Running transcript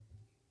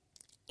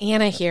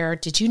Anna here.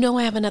 Did you know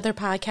I have another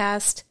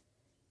podcast?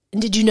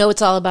 And did you know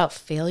it's all about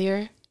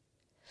failure?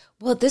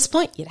 Well, at this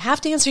point, you'd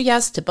have to answer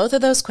yes to both of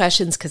those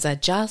questions because I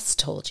just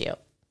told you.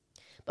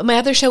 But my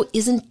other show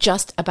isn't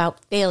just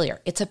about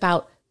failure. It's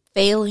about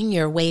failing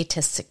your way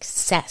to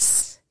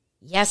success.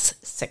 Yes,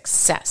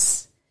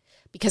 success.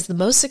 Because the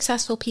most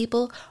successful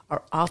people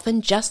are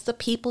often just the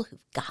people who've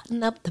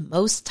gotten up the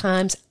most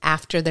times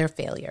after their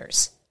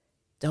failures.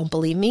 Don't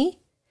believe me?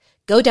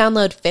 Go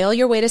download Fail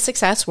Your Way to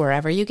Success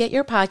wherever you get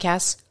your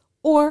podcasts,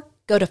 or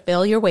go to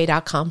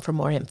failyourway.com for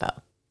more info.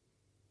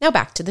 Now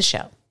back to the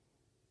show.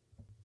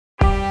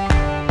 Welcome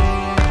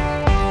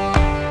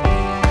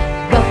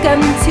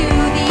to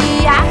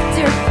the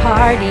after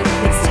party.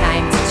 It's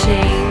time to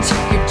change.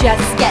 You're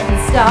just getting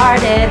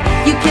started.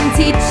 You can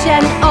teach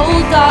an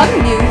old dog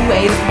new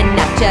ways, and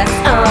not just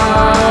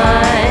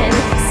on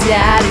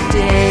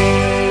Saturdays.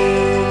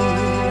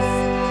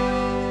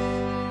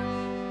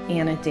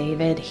 Anna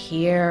David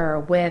here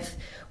with,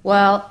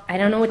 well, I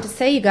don't know what to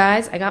say, you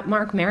guys. I got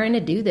Marc Maron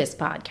to do this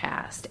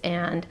podcast,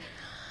 and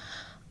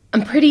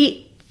I'm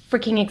pretty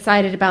freaking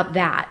excited about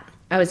that.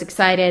 I was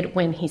excited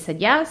when he said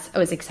yes. I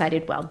was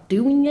excited while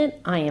doing it.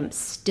 I am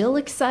still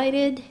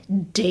excited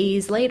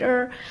days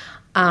later.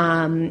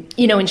 In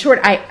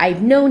short,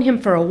 I've known him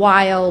for a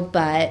while,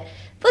 but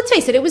let's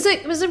face it, it was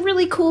a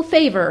really cool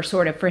favor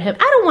sort of for him.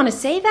 I don't want to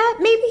say that.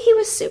 Maybe he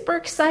was super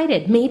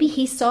excited. Maybe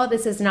he saw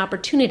this as an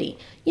opportunity.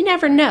 You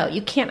never know.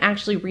 You can't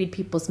actually read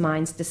people's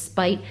minds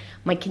despite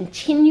my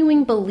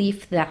continuing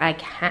belief that I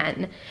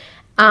can.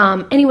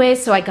 Anyway,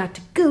 so I got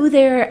to go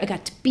there. I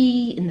got to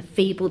be in the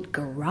fabled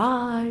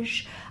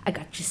garage. I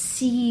got to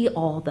see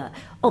all the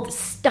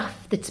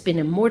stuff that's been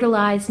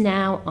immortalized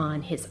now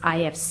on his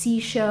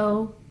IFC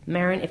show.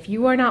 Maron, if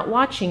you are not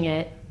watching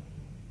it,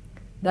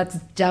 that's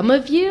dumb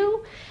of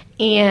you.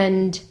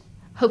 And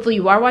hopefully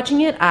you are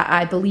watching it.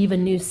 I believe a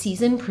new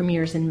season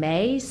premieres in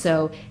May,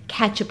 so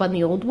catch up on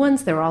the old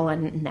ones. They're all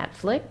on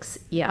Netflix.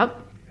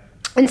 Yep.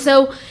 And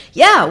so,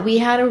 yeah, we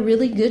had a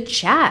really good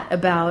chat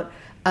about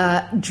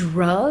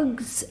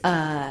drugs,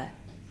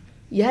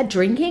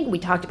 drinking. We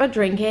talked about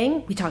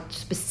drinking. We talked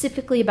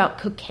specifically about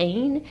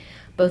cocaine,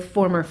 both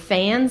former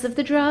fans of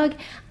the drug.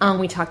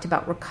 We talked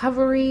about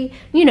recovery.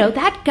 You know,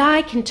 that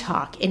guy can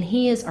talk, and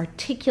he is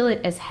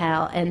articulate as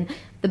hell. And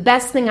the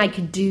best thing I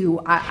could do,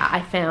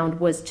 I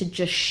found, was to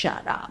just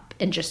shut up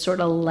and just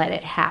sort of let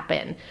it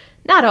happen.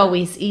 Not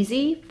always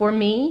easy for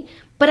me,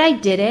 but I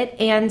did it.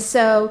 And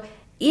so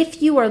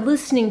if you are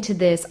listening to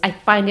this, I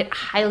find it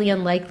highly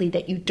unlikely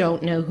that you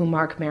don't know who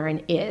Marc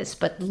Maron is.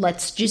 But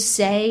let's just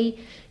say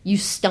you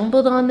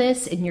stumbled on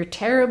this and you're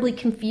terribly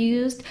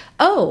confused.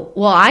 Oh,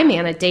 well, I'm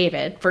Anna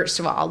David. First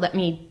of all, let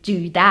me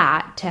do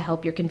that to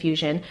help your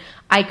confusion.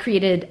 I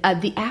created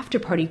the After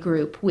Party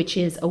group, which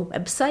is a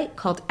website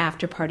called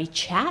After Party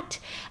Chat,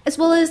 as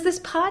well as this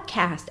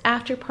podcast,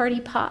 After Party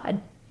Pod.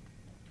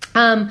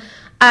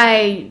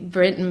 I've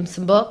written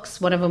some books.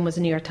 One of them was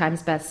a New York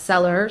Times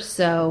bestseller,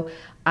 so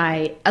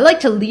I like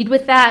to lead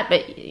with that,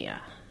 but yeah,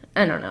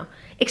 I don't know.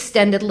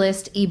 Extended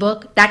list,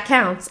 ebook, that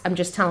counts. I'm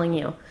just telling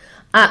you.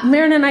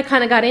 Maron and I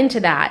kind of got into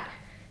that.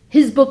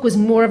 His book was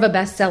more of a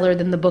bestseller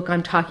than the book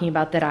I'm talking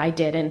about that I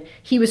did, and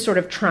he was sort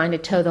of trying to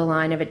toe the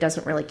line of it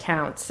doesn't really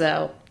count,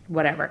 so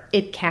whatever,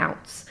 it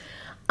counts.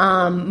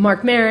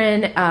 Marc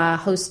Maron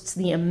hosts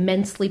the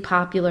immensely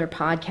popular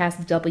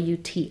podcast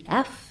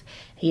WTF.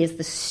 He is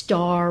the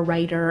star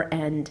writer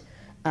and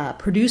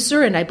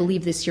producer, and I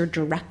believe this year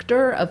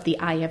director of the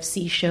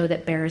IFC show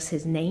that bears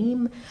his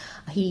name.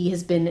 He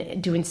has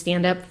been doing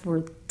stand-up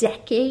for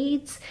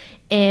decades,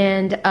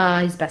 and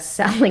he's a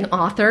best-selling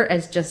author,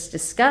 as just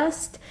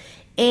discussed,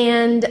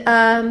 and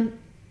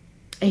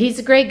he's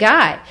a great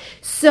guy.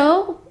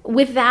 So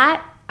with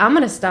that, I'm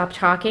going to stop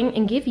talking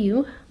and give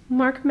you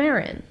Marc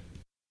Maron.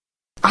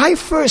 I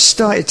first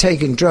started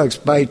taking drugs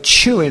by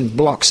chewing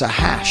blocks of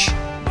hash.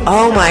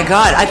 Oh my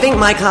God, I think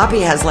my copy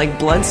has like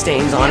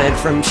bloodstains on it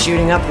from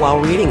shooting up while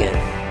reading it.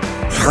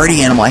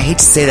 Party animal, I hate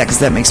to say that because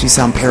that makes me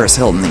sound Paris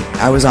Hilton.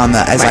 I was on the,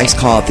 as I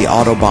call it, the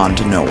Autobahn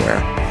to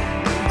nowhere.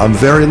 I'm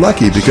very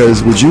lucky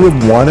because would you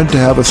have wanted to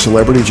have a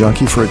celebrity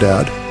junkie for a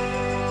dad?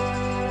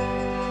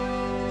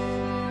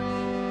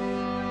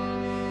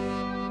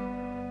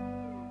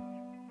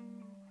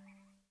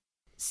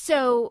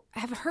 So,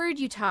 I've heard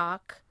you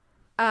talk,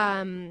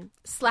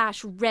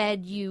 /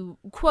 read you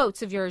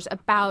quotes of yours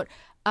about,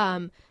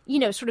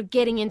 sort of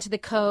getting into the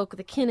coke,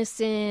 the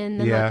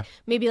kinesin, and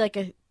maybe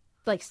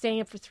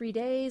staying up for 3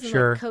 days and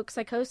Sure. coke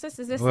psychosis.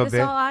 Is this bit.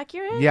 all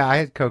accurate? Yeah, I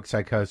had coke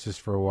psychosis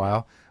for a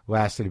while.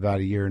 Lasted about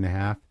a year and a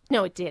half.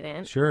 No, it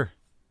didn't. Sure.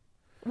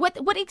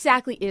 What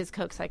exactly is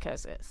coke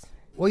psychosis?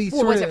 Well,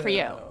 What was it for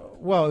you?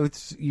 Well,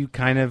 it's you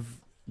kind of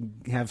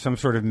have some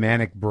sort of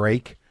manic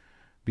break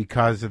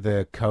because of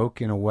the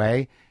coke in a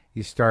way.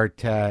 You start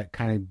kind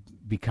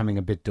of becoming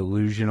a bit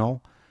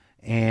delusional.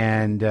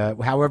 And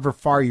however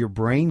far your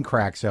brain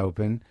cracks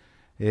open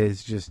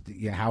is just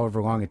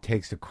however long it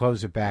takes to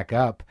close it back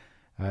up.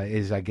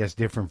 is, I guess,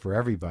 different for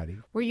everybody.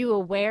 Were you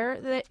aware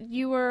that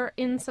you were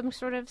in some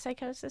sort of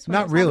psychosis? when it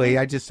Not was really. happening?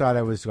 I just thought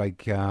I was like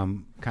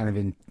kind of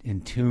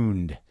in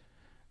tuned,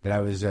 that I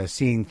was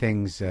seeing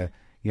things,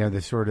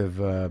 the sort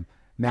of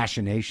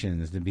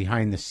machinations, the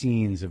behind the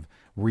scenes of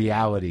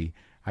reality.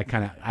 I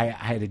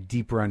had a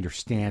deeper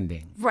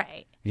understanding.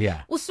 Right.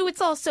 Yeah. Well,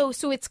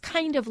 so it's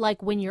kind of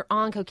like when you're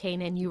on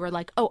cocaine and you were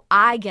like, oh,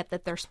 I get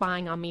that they're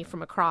spying on me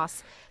from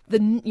across the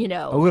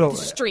the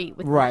street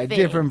with right, the a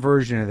thing. different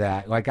version of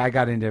that. Like I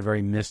got into a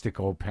very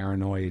mystical,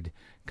 paranoid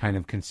kind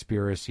of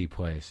conspiracy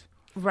place.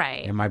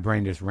 Right. And my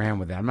brain just ran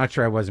with that. I'm not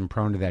sure I wasn't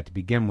prone to that to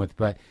begin with,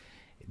 but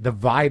the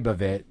vibe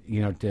of it,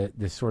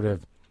 the sort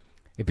of,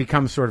 it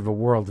becomes sort of a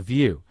world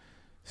view.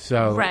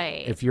 So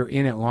Right. if you're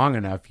in it long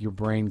enough, your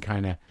brain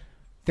kind of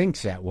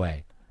thinks that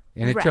way.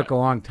 And it Right. took a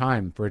long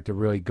time for it to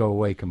really go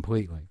away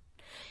completely.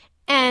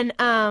 And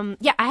I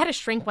had a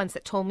shrink once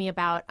that told me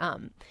about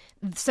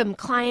some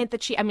client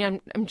that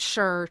I'm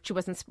sure she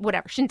wasn't,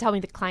 whatever, she didn't tell me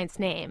the client's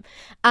name,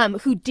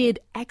 who did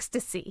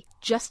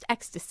just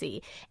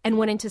ecstasy, and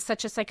went into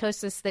such a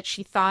psychosis that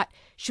she thought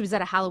she was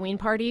at a Halloween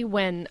party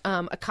when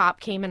a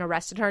cop came and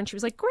arrested her, and she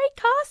was like, great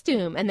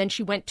costume. And then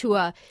she went to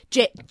a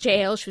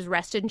jail, she was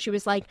arrested, and she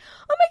was like,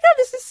 oh my God,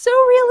 this is so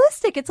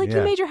realistic. It's like you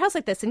Yeah. made your house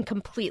like this, and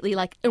completely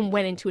and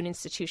went into an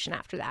institution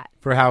after that.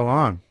 For how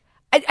long?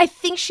 I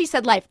think she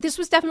said life. This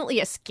was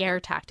definitely a scare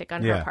tactic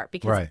on her Yeah, part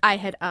because right. I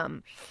had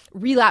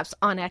relapsed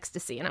on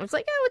ecstasy, and I was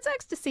like, "Oh, it's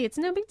ecstasy. It's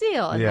no big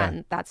deal." And Yeah.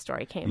 then that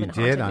story came You and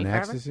haunted did on me forever.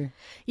 ecstasy?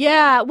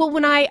 Yeah. Well,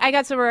 when I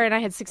got sober and I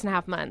had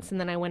 6.5 months, and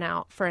then I went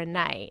out for a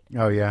night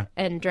Oh, yeah.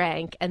 and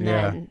drank, and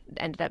Yeah. then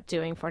ended up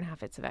doing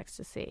 4.5 hits of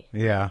ecstasy.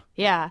 Yeah.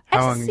 Yeah,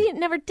 How long- ecstasy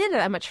never did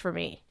that much for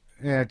me.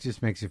 Yeah, it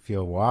just makes you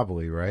feel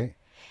wobbly, right?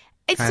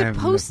 It's Kind of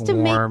supposed to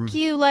warm. make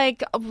you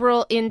like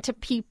real into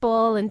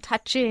people and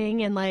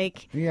touching and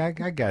like. Yeah,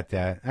 I got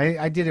that.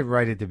 I did it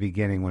right at the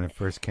beginning when it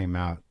first came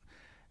out,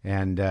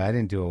 and I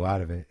didn't do a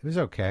lot of it. It was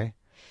okay.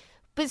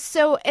 But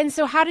so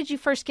how did you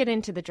first get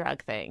into the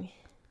drug thing?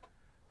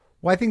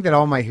 Well, I think that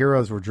all my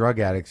heroes were drug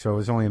addicts, so it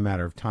was only a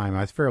matter of time.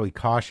 I was fairly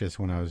cautious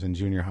when I was in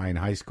junior high and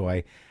high school.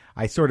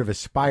 I sort of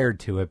aspired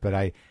to it,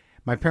 but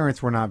my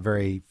parents were not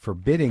very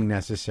forbidding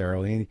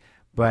necessarily,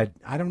 but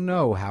I don't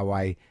know how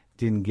I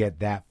didn't get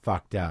that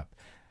fucked up.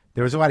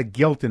 There was a lot of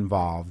guilt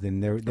involved,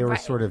 and there were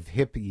Right. sort of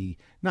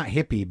not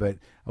hippie, but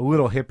a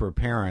little hipper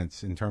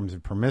parents in terms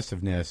of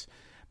permissiveness.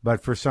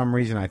 But for some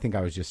reason, I think I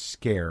was just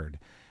scared.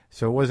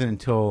 So it wasn't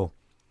until,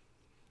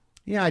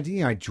 I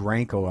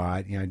drank a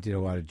lot. I did a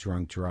lot of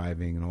drunk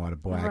driving and a lot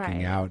of blacking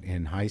Right. out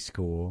in high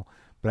school.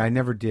 But I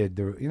never did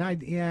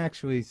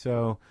actually.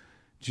 So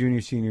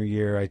junior, senior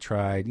year, I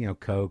tried,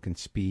 coke and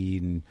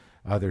speed and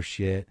other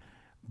shit.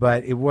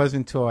 But it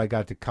wasn't until I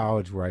got to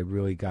college where I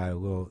really got a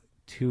little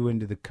too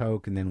into the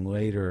coke, and then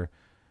later,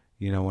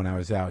 when I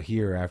was out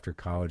here after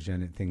college,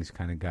 then things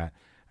kind of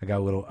I got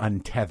a little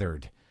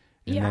untethered,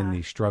 and then Yeah.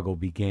 the struggle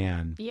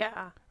began.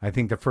 Yeah. I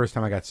think the first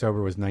time I got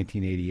sober was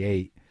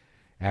 1988,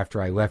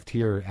 after I left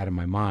here out of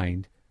my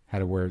mind, had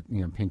to wear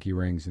pinky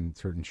rings and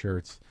certain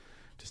shirts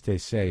to stay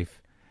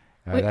safe.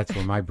 That's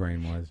where my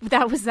brain was.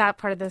 That was that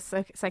part of the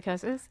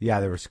psychosis? Yeah,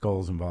 there were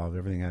skulls involved.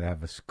 Everything had to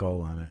have a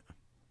skull on it.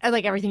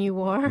 Like everything you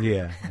wore?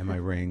 Yeah, and my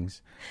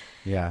rings.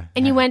 Yeah.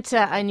 And you went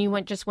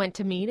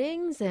to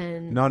meetings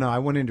and No, I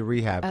went into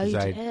rehab Oh,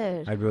 because you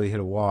did? I really hit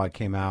a wall. I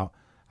came out.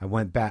 I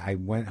went back. I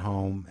went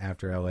home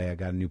after LA. I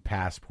got a new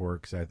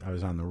passport because I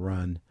was on the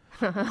run,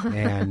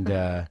 and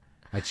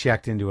I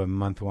checked into a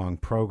month-long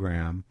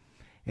program,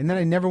 and then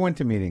I never went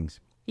to meetings.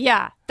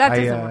 yeah, that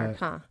doesn't work,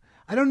 huh?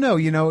 I don't know.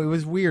 It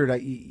was weird.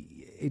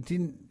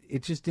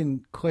 It just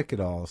didn't click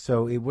at all.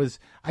 So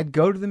I'd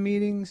go to the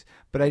meetings,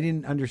 but I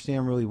didn't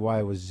understand really why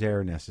I was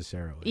there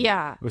necessarily.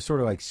 Yeah. It was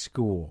sort of like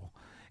school.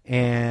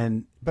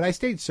 But I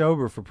stayed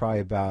sober for probably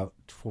about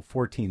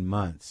 14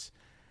 months.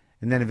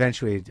 And then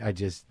eventually I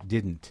just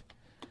didn't.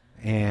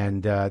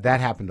 And that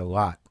happened a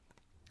lot.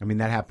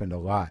 That happened a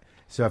lot.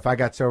 So if I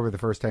got sober the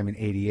first time in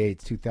 88,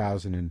 it's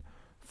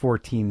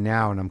 2014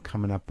 now, and I'm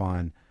coming up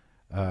on,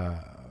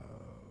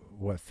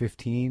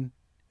 15?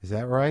 Is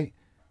that right?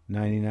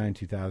 99,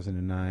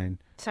 2009.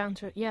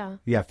 Sounds right. Yeah.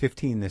 Yeah,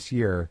 15 this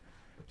year.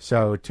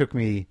 So it took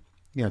me,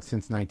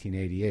 since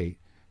 1988.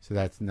 So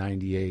that's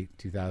 98,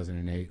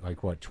 2008,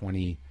 like what,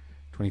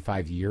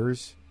 25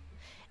 years?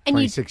 And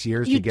 26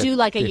 years you to get do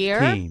like a 15.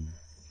 year?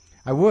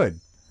 I would.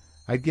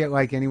 I'd get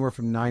like anywhere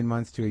from 9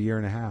 months to a year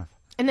and a half.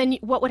 And then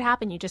what would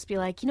happen? You'd just be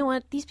like, you know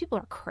what? These people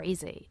are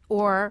crazy.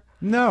 Or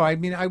No, I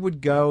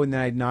would go and then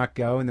I'd not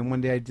go. And then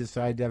one day I'd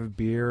decide to have a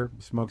beer,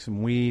 smoke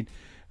some weed.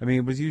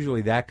 It was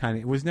usually that kind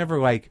of, it was never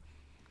like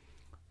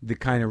the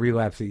kind of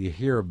relapse that you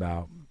hear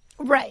about.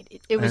 right.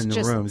 It was in the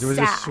just rooms. It was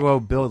sad. a slow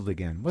build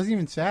again. It wasn't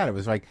even sad. It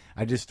was like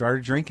I just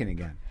started drinking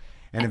again.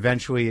 And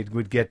eventually it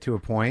would get to a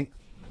point.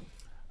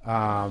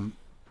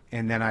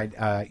 And then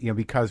I,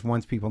 because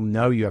once people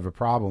know you have a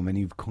problem and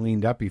you've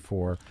cleaned up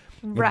before,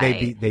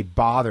 Right. they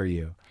bother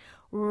you.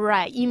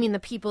 Right. You mean the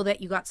people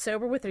that you got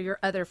sober with, or your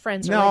other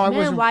friends? Are No, like, I man,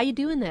 wasn't- why are you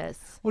doing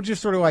this? Well,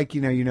 just sort of like,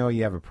 you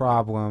have a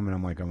problem, and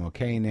I'm like, I'm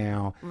okay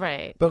now.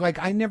 Right. But like,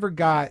 I never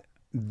got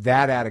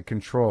that out of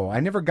control. I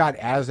never got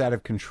as out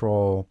of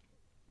control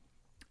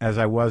as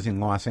I was in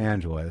Los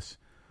Angeles,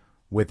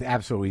 with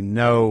absolutely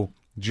no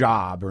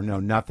job or no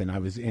nothing. I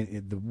was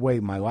the way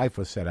my life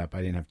was set up.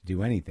 I didn't have to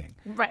do anything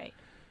Right.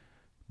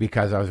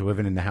 because I was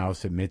living in the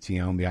house that Mitzi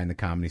owned behind the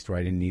Comedy Store.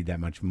 I didn't need that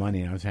much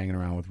money, and I was hanging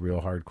around with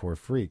real hardcore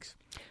freaks.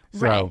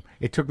 So Right.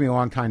 it took me a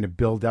long time to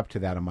build up to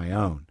that on my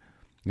own.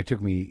 It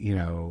took me,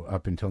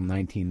 up until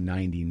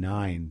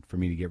 1999 for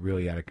me to get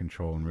really out of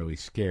control and really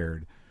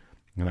scared.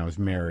 And I was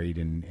married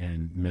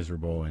and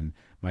miserable, and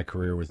my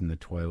career was in the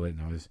toilet,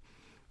 and I was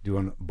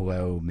doing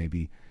blow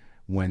maybe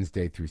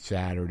Wednesday through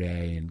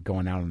Saturday and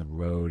going out on the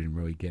road and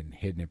really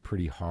hitting it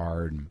pretty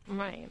hard. And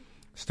Right.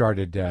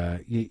 started,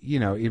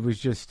 it was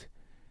just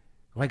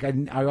like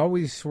I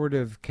always sort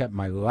of kept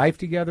my life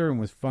together and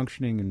was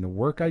functioning in the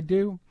work I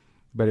do,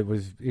 but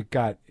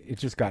it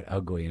just got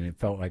ugly, and it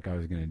felt like I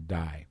was going to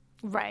die.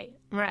 Right.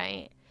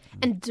 Right.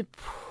 And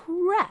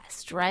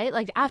depressed, right?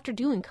 Like after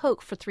doing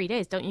coke for 3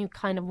 days, don't you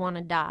kind of want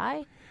to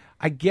die?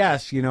 I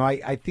guess,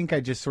 I think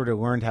I just sort of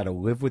learned how to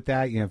live with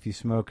that. If you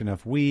smoke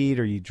enough weed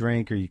or you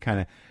drink or you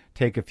kind of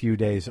take a few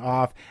days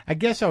off. I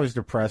guess I was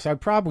depressed. I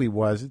probably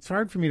was. It's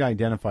hard for me to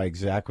identify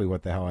exactly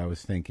what the hell I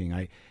was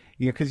thinking.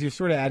 Because you're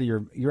sort of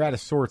you're out of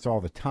sorts all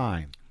the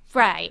time.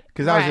 Right.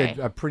 Because I was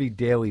a pretty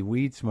daily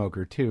weed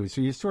smoker too. So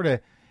you sort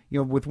of,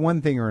 with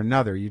one thing or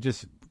another, you're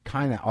just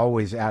kind of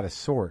always out of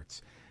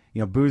sorts.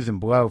 Booze and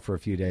blow for a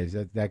few days,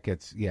 that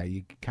gets,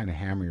 you kind of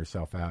hammer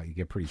yourself out. You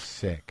get pretty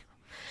sick.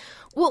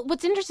 Well,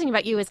 what's interesting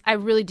about you is I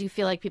really do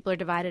feel like people are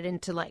divided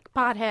into like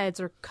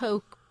potheads or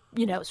coke,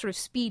 sort of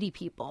speedy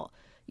people.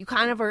 You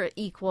kind of are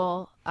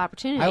equal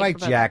opportunity. I like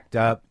for both. jacked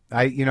up.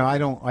 I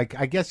don't like,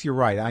 I guess you're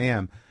right. I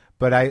am.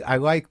 But I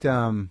liked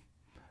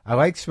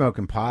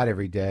smoking pot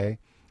every day.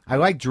 I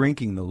like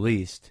drinking the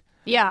least.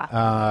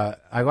 Yeah.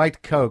 I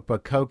liked Coke,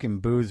 but Coke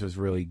and booze was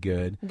really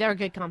good. They're a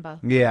good combo.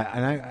 Yeah,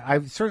 and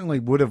I certainly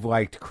would have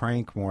liked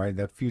crank more.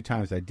 The few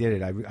times I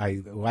did it,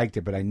 I liked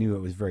it, but I knew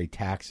it was very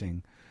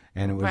taxing,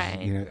 and it was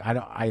Right.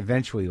 I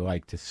eventually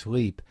liked to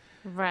sleep.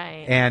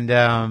 Right.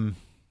 And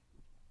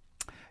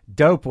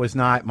dope was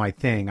not my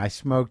thing. I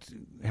smoked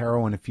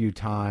heroin a few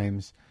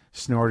times,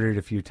 snorted it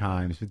a few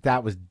times, but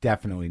that was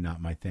definitely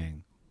not my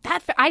thing.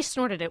 I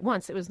snorted it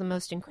once. It was the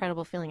most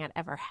incredible feeling I'd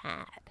ever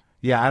had.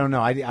 Yeah, I don't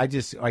know. I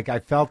just I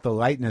felt the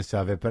lightness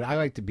of it, but I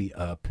like to be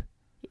up.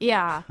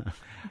 Yeah.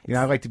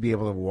 I like to be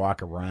able to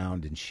walk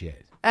around and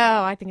shit.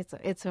 Oh, I think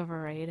it's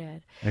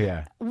overrated.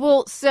 Yeah.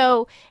 Well,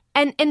 so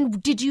and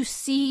did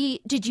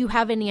you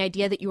have any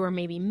idea that you were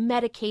maybe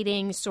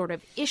medicating sort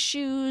of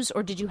issues,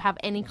 or did you have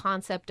any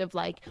concept of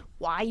like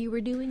why you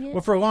were doing it?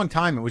 Well, for a long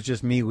time, it was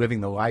just me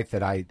living the life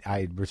that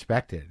I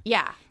respected.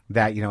 Yeah.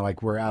 That,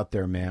 like we're out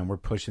there, man. We're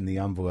pushing the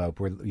envelope.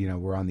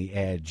 We're on the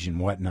edge and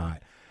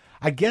whatnot.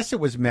 I guess it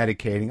was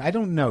medicating. I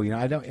don't know.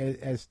 I don't.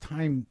 As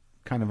time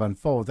kind of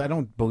unfolds, I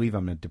don't believe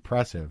I'm a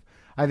depressive.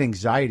 I have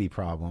anxiety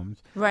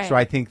problems. Right. So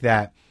I think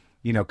that,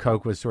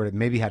 Coke was sort of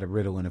maybe had a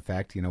Ritalin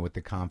effect, with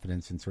the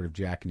confidence and sort of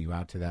jacking you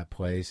out to that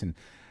place. And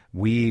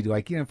weed,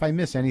 like, if I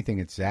miss anything,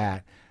 it's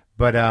that.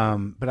 But I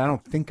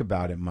don't think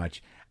about it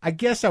much. I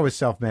guess I was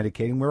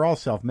self-medicating. We're all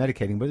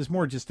self-medicating, but it's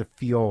more just to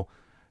feel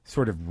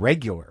sort of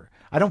regular.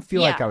 I don't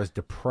feel like I was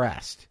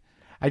depressed.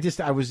 I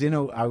was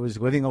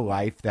living a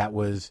life that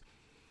was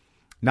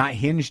not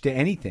hinged to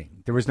anything.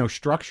 There was no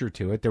structure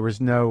to it. There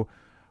was no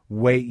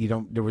way,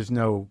 there was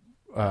no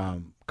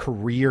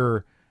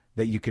career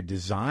that you could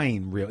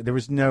design. Really, there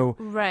was no.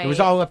 Right. It was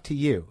all up to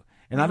you.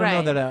 And I don't know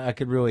Right.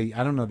 that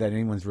I don't know that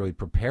anyone's really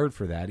prepared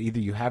for that. Either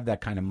you have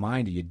that kind of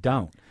mind or you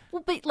don't.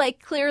 Well, but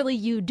like clearly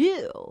you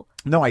do.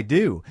 No, I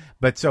do.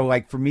 But so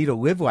like for me to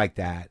live like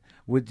that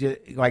I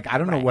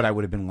don't know Right. what I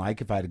would have been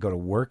like if I had to go to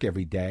work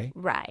every day.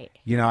 Right.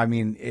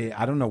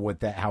 I don't know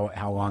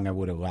how long I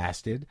would have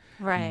lasted.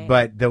 Right.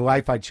 But the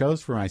life I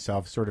chose for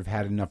myself sort of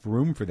had enough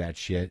room for that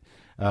shit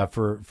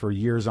for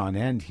years on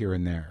end here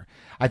and there.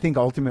 I think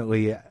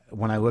ultimately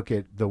when I look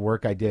at the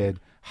work I did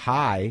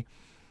high,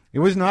 it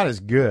was not as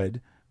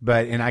good,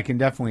 and I can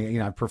definitely,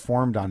 I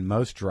performed on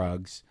most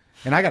drugs,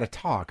 and I got to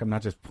talk. I'm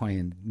not just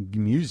playing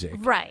music.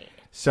 Right.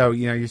 So,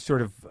 you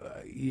sort of,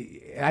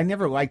 I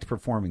never liked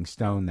performing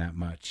stoned that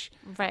much.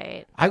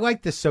 Right. I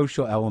like the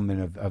social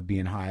element of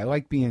being high. I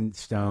like being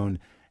stoned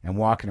and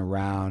walking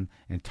around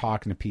and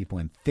talking to people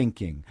and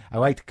thinking. I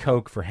liked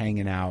Coke for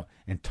hanging out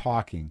and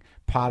talking.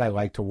 Pot, I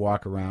like to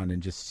walk around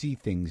and just see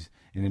things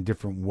in a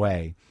different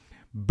way.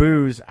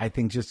 Booze, I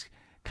think just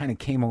kind of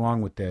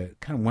went with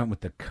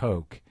the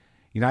Coke.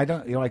 I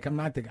don't,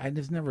 I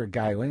was never a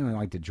guy, I didn't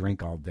like to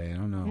drink all day. I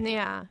don't know.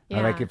 Yeah.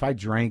 If I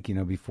drank,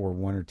 before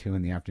 1 or 2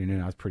 in the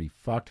afternoon, I was pretty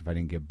fucked if I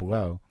didn't get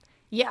blow.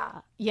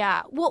 Yeah,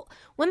 yeah. Well,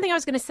 one thing I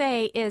was going to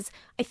say is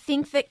I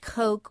think that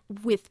Coke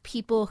with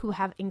people who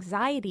have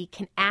anxiety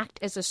can act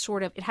as a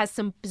sort of, it has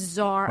some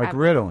bizarre... Like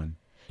Ritalin.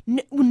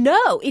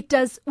 No, it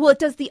does. Well, it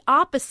does the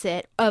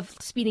opposite of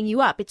speeding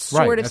you up. It's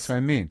sort of. That's what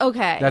I mean.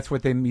 Okay. That's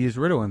what they use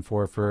Ritalin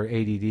for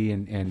ADD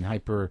and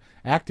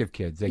hyperactive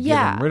kids. They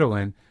Yeah. give them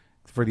Ritalin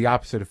for the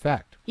opposite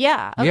effect.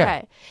 Yeah.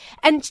 Okay.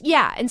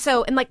 Yeah.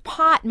 And like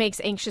pot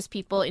makes anxious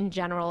people in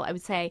general, I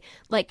would say,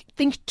 like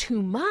think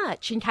too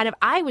much and kind of.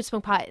 I would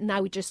smoke pot and I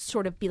would just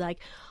sort of be like,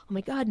 oh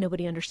my God,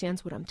 nobody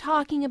understands what I'm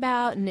talking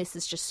about, and this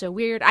is just so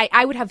weird.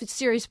 I would have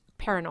serious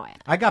paranoia.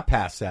 I got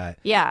past that.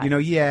 Yeah. You know.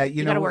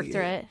 You got to work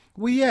through it.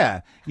 Well,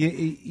 yeah.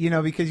 You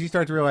know, because you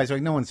start to realize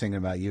like no one's thinking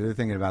about you; they're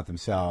thinking about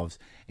themselves.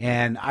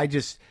 And I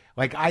just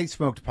like I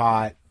smoked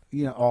pot,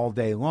 you know, all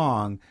day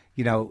long.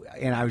 You know,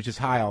 and I was just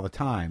high all the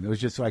time. It was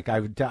just like I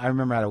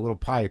remember I had a little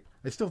pipe.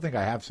 I still think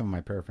I have some of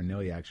my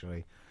paraphernalia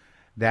actually.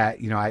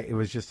 That, you know, it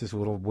was just this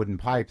little wooden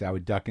pipe that I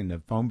would duck into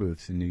phone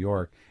booths in New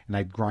York, and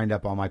I'd grind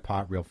up all my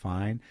pot real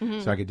fine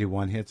so I could do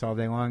one hits all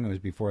day long. It was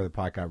before the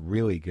pot got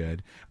really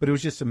good, but it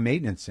was just a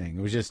maintenance thing.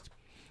 It was just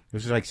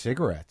like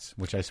cigarettes,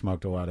 which I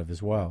smoked a lot of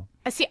as well.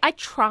 See, I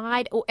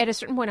tried at a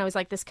certain point. I was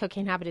like, this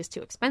cocaine habit is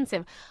too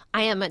expensive.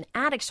 I am an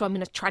addict, so I'm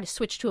going to try to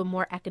switch to a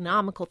more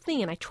economical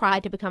thing. And I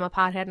tried to become a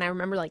pothead, and I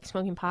remember like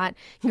smoking pot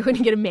and going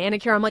to get a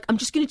manicure. I'm like, I'm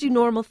just going to do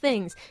normal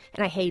things,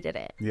 and I hated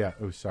it. Yeah.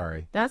 Oh,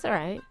 sorry. That's all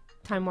right.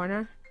 Time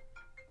Warner.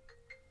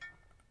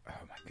 Oh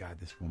my God,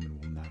 this woman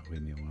will not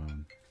leave me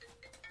alone.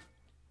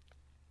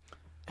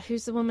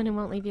 Who's the woman who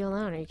won't leave you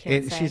alone? Or you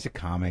can't say? She's a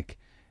comic,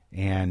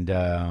 and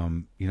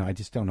you know, I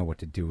just don't know what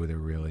to do with her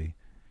really.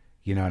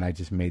 You know, and I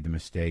just made the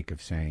mistake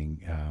of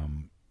saying,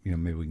 you know,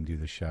 maybe we can do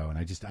the show, and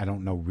I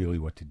don't know really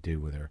what to do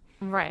with her.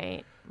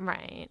 Right.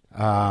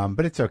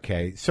 But it's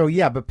okay. So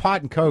yeah, but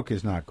pot and coke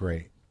is not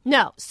great.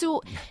 No.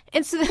 So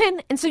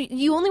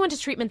you only went to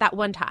treatment that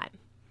one time.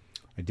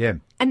 I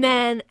did. And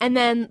then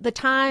the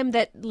time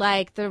that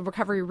like the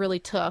recovery really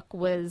took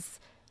was,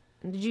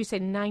 did you say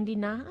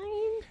 99?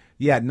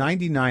 Yeah,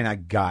 99. I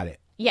got it.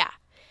 Yeah.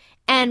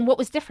 And what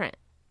was different?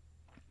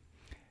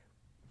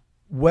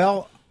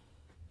 Well,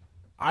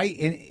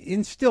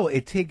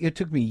 it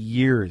took me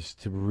years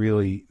to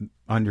really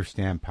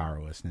understand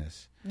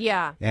powerlessness.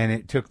 Yeah. And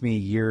it took me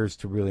years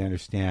to really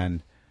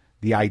understand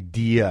the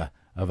idea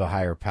of a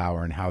higher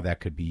power and how that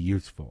could be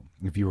useful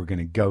if you were going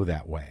to go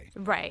that way.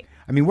 Right.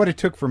 I mean, what it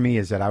took for me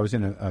is that I was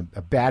in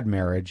a bad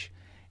marriage,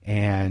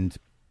 and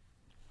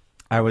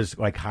I was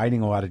like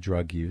hiding a lot of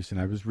drug use, and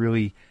I was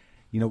really,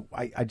 you know,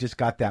 I just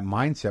got that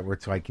mindset where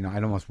it's like, you know,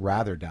 I'd almost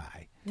rather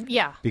die.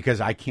 Yeah. Because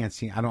I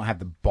don't have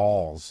the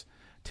balls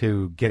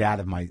to get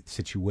out of my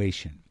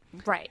situation.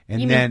 Right.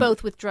 And you then, mean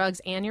both with drugs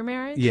and your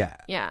marriage? Yeah.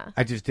 Yeah.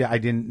 I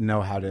didn't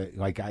know how to,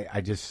 like,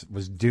 I just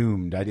was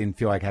doomed. I didn't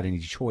feel like I had any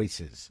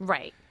choices.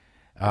 Right.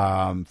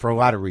 For a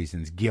lot of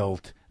reasons,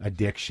 guilt,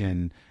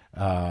 addiction,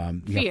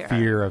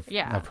 fear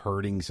of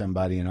hurting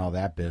somebody and all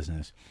that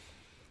business.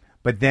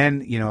 But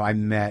then, you know, I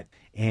met,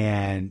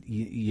 and,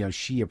 you know,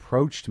 she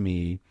approached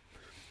me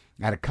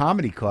at a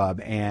comedy club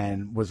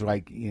and was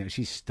like, you know,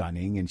 she's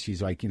stunning. And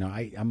she's like, you know,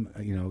 I'm,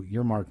 you know,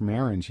 you're Marc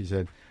Maron. She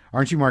said,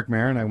 aren't you Marc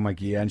Maron? I'm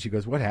like, yeah. And she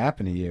goes, what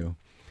happened to you?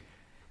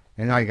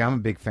 And like, I'm a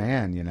big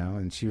fan, you know,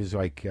 and she was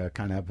like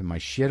kind of up in my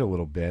shit a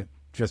little bit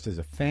just as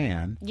a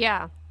fan.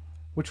 Yeah.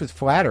 Which was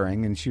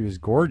flattering, and she was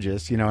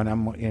gorgeous, you know,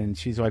 and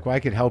she's like, well, I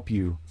could help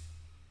you,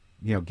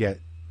 you know, get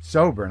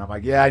sober. And I'm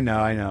like, yeah, I know,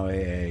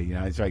 AA, you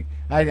know, it's like,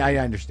 I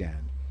understand.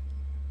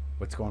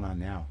 What's going on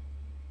now?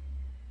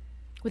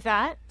 With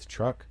that? It's a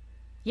truck.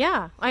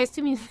 Yeah. I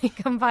assume you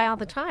come by all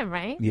the time,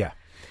 right? Yeah.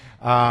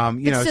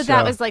 You know, so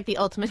that was like the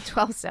ultimate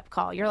 12-step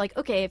call. You're like,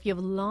 okay, if you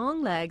have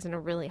long legs and are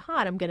really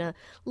hot, I'm going to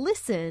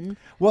listen.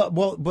 Well,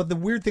 but the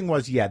weird thing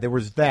was, yeah, there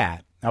was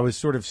that. I was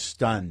sort of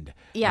stunned.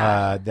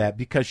 Yeah. That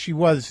because she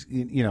was,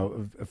 you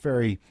know, a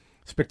very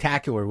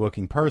spectacular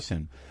looking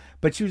person,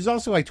 but she was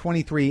also like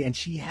 23, and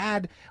she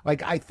had,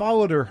 like, I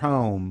followed her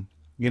home.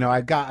 You know,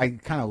 I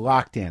kind of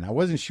locked in. I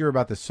wasn't sure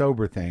about the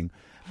sober thing,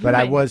 but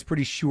I was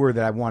pretty sure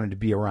that I wanted to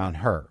be around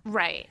her.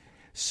 Right.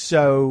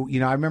 So, you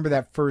know, I remember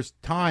that first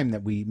time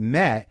that we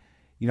met,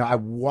 you know,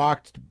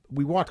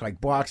 we walked like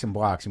blocks and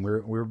blocks, and we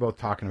were both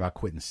talking about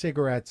quitting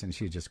cigarettes, and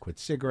she had just quit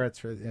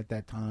cigarettes at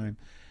that time.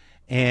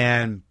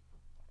 And,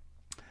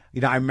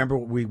 you know, I remember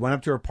we went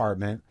up to her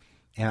apartment,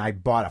 and I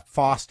bought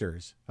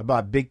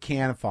a big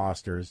can of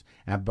Foster's,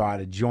 and I bought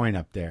a joint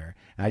up there.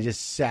 And I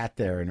just sat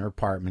there in her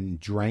apartment and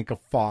drank a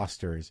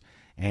Foster's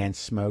and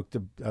smoked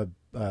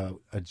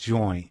a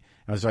joint.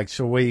 I was like,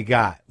 so what do you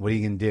got? What are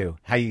you going to do?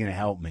 How are you going to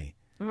help me?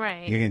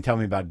 Right. You're going to tell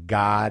me about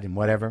God and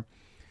whatever.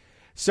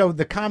 So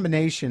the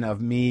combination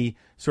of me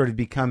sort of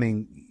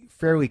becoming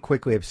fairly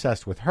quickly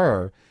obsessed with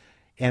her,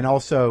 and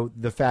also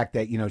the fact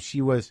that, you know,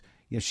 she was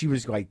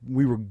like,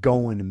 we were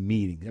going to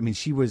meetings. I mean,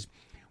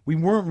 we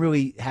weren't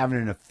really having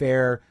an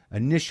affair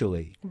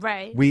initially.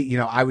 Right.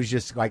 I was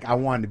just like, I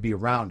wanted to be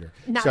around her.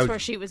 And that's where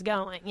she was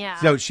going. Yeah.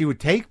 So she would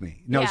take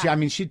me. No,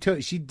 Yeah.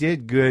 she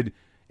did good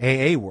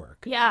AA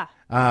work. Yeah.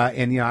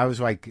 And, you know, I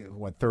was like,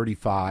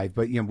 35,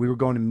 but, you know, we were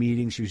going to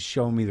meetings. She was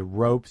showing me the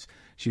ropes.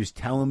 She was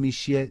telling me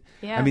shit.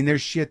 Yeah. I mean,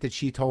 there's shit that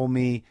she told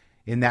me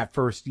in that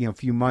first, you know,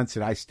 few months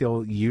that I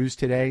still use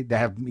today that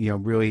have, you know,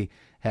 really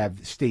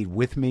have stayed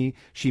with me.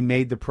 She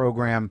made the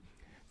program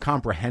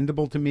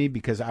comprehensible to me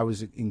because I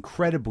was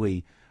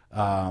incredibly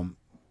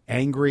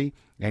angry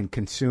and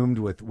consumed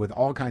with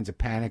all kinds of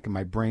panic, and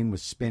my brain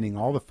was spinning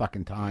all the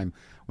fucking time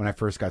when I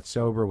first got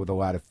sober, with a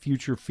lot of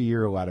future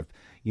fear, a lot of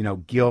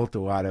guilt, a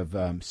lot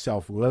of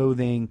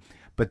self-loathing,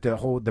 but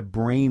the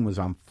brain was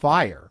on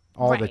fire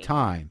all the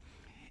time.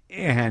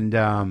 And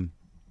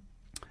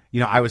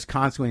I was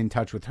constantly in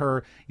touch with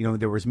her.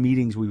 There was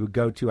meetings we would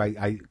go to.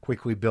 I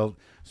quickly built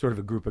sort of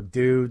a group of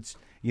dudes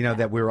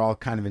that we were all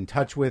kind of in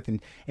touch with,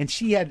 and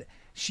she had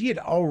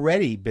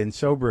already been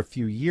sober a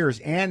few years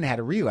and had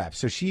a relapse.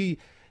 So she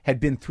had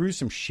been through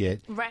some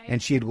shit, right?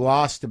 And she had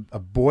lost a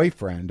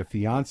boyfriend, a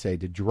fiance,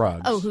 to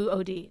drugs. Oh, who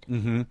OD'd?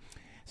 Mm-hmm.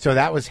 So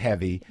that was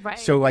heavy. Right.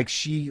 So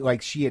she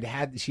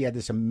had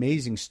this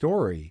amazing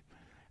story.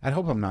 I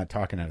hope I'm not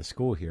talking out of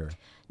school here.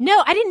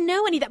 No, I didn't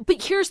know any of that.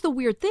 But here's the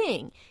weird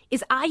thing: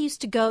 is I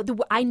used to go.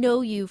 I know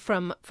you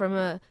from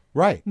a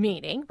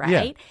meeting,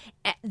 right?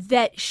 Yeah.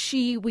 That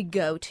she would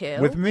go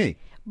to with me.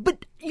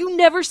 But you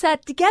never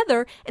sat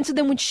together, and so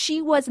then when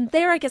she wasn't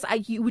there, I guess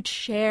I would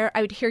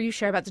hear you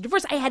share about the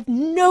divorce. I had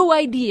no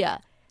idea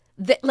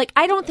that,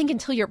 I don't think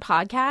until your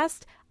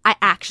podcast I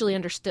actually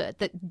understood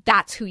that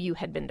that's who you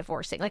had been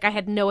divorcing. I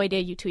had no idea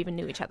you two even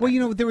knew each other.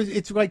 Well,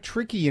 it's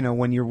tricky,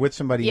 when you're with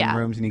somebody in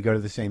rooms and you go to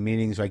the same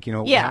meetings,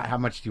 how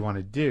much do you want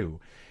to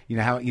do?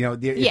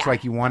 It's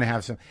like you want to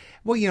have some.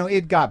 Well,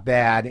 it got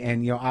bad,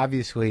 and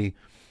obviously.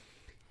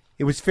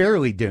 It was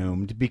fairly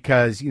doomed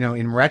because,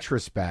 in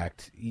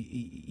retrospect,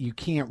 you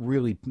can't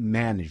really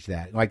manage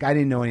that. I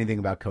didn't know anything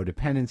about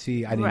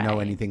codependency. I didn't know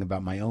anything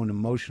about my own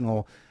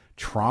emotional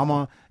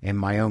trauma and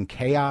my own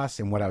chaos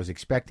and what I was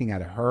expecting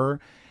out of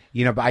her.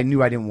 But I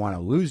knew I didn't want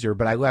to lose her,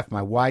 but I left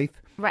my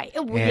wife. Right.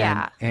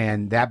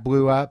 And that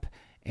blew up.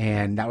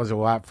 And that was a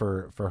lot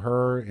for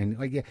her.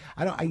 And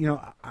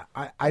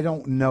I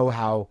don't know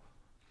how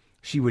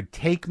she would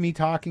take me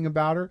talking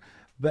about her.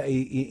 But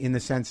in the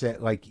sense that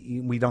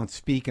we don't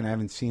speak, and I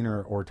haven't seen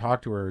her or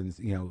talked to her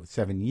in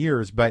 7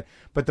 years. But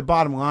the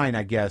bottom line,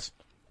 I guess,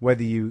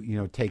 whether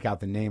you take out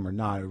the name or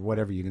not, or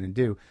whatever you're going to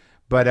do,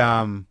 but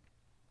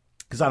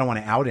because I don't want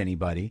to out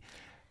anybody,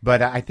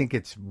 but I think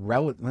it's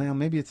relevant. Well,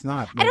 maybe it's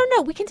not. I don't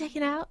know. We can take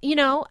it out.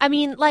 I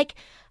mean,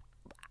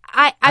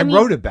 I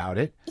wrote about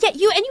it. Yeah,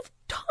 you've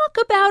talk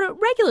about it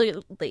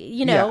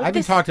regularly, Yeah, I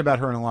haven't talked about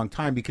her in a long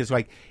time because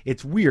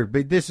it's weird,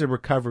 but this is a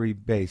recovery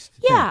based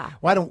thing. Well,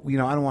 I don't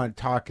want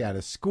to talk out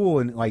of school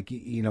and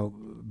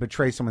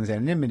betray someone's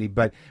anonymity,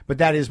 but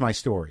that is my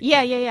story.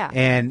 Yeah.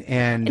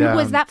 And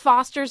was that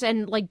Foster's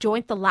and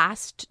joint the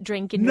last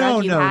drink and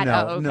drug you had?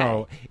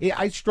 No.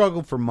 I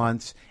struggled for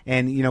months,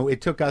 and it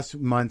took us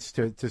months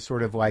to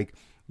sort of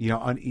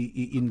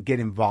get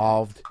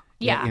involved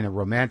in a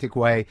romantic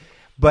way.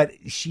 But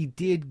she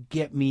did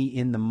get me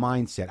in the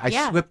mindset.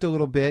 I slipped a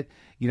little bit,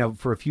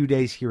 for a few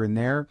days here and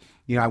there.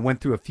 I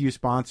went through a few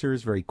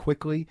sponsors very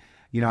quickly.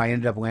 I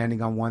ended up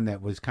landing on one that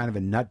was kind of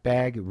a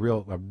nutbag,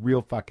 a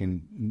real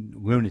fucking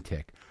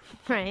lunatic.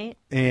 Right.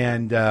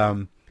 And,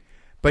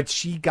 but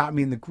she got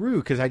me in the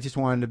groove because I just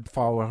wanted to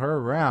follow her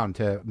around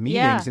to meetings.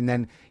 Yeah. And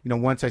then,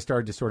 once I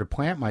started to sort of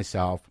plant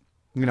myself,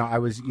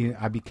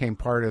 I became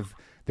part of,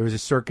 there was a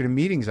circuit of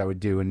meetings I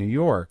would do in New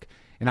York.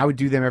 And I would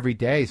do them every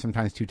day,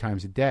 sometimes 2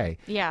 times a day.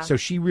 Yeah. So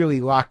she really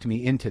locked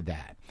me into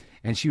that.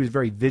 And she was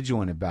very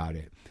vigilant about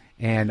it.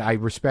 And I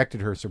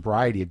respected her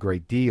sobriety a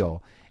great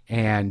deal.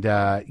 And,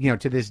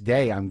 to this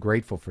day, I'm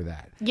grateful for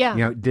that.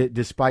 Yeah.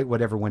 Despite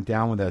whatever went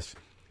down with us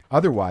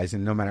otherwise,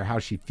 and no matter how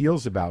she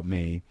feels about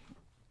me,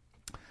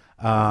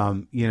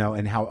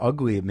 and how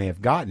ugly it may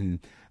have gotten,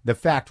 the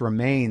fact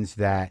remains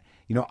that,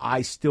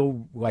 I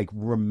still,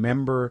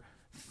 remember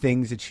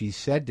things that she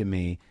said to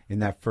me in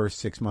that first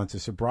 6 months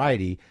of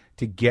sobriety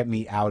to get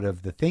me out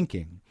of the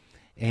thinking.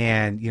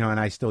 And, and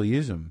I still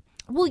use them.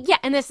 Well, yeah,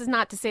 and this is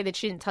not to say that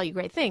she didn't tell you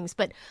great things,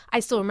 but I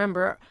still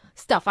remember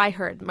stuff I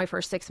heard my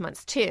first 6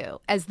 months too,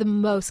 as the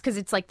most, because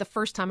it's the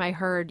first time I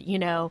heard,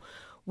 of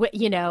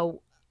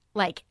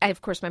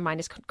course my mind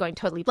is going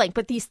totally blank,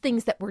 but these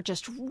things that were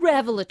just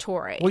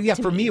revelatory. Well, yeah,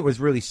 for me it was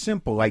really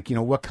simple,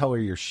 what color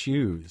are your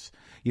shoes?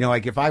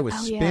 If I was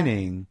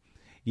spinning,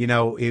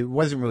 it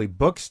wasn't really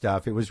book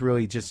stuff. It was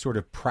really just sort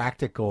of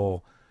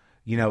practical,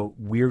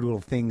 weird little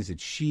things that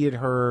she had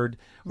heard,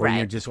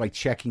 or just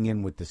checking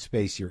in with the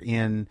space you're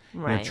in,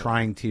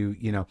 trying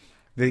to,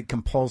 the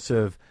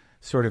compulsive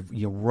sort of,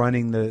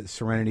 running the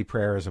Serenity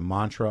Prayer as a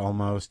mantra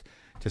almost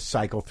to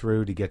cycle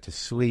through to get to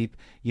sleep,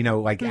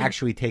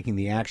 actually taking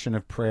the action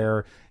of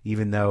prayer,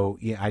 even though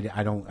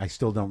I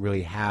still don't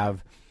really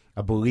have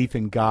a belief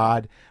in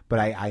God, but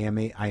I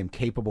am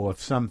capable of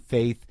some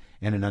faith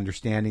and an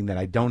understanding that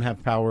I don't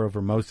have power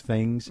over most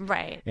things.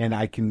 Right. And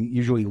I can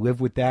usually live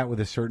with that with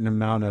a certain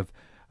amount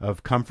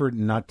of comfort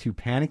and not too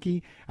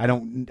panicky. I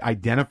don't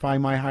identify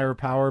my higher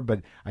power,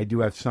 but I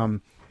do have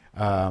some,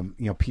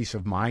 peace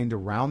of mind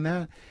around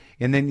that.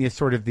 And then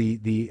sort of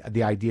the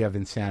idea of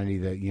insanity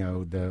that,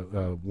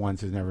 the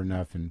once is never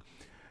enough and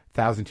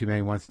 1,000 too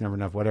many, once is never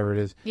enough, whatever it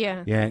is.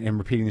 Yeah. Yeah. And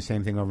repeating the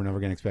same thing over and over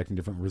again, expecting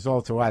different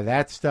results. A lot of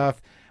that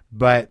stuff.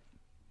 But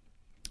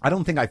I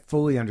don't think I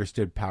fully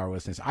understood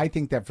powerlessness. I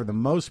think that for the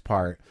most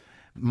part,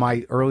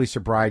 my early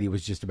sobriety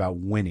was just about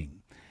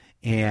winning,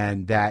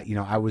 and that, you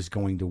know, I was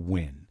going to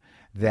win.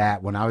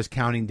 That when I was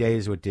counting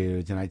days with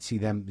dudes and I'd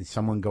see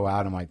someone go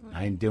out, I'm like,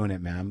 I ain't doing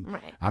it, man.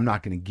 Right. I'm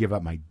not going to give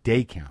up my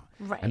day count.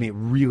 Right. I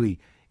mean,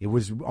 it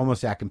was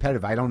almost that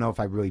competitive. I don't know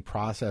if I really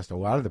processed a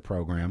lot of the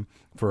program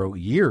for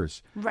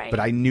years, Right. but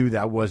I knew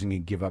that I wasn't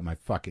going to give up my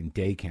fucking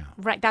day count.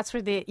 Right. That's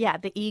where the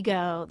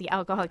ego, the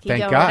alcoholic Thank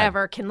ego, or God.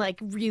 whatever, can like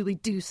really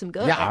do some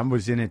good. Yeah, I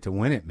was in it to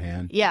win it,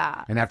 man.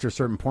 Yeah. And after a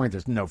certain point,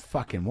 there's no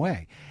fucking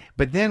way.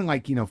 But then,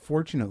 like, you know,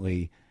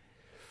 fortunately,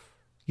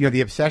 you know,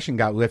 the obsession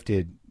got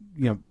lifted,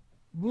 you know,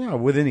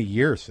 within a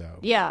year or so.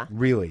 Yeah.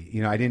 Really.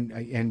 You know,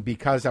 and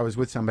because I was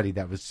with somebody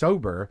that was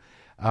sober,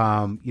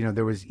 you know,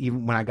 there was,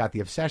 even when I got the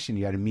obsession,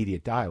 you had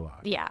immediate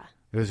dialogue. Yeah.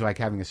 It was like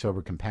having a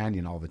sober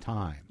companion all the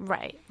time.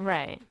 Right.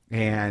 Right.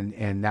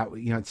 And that,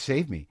 you know, it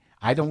saved me.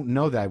 I don't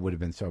know that I would have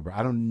been sober.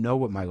 I don't know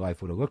what my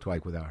life would have looked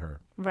like without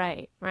her.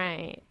 Right.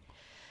 Right.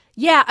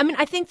 Yeah. I mean,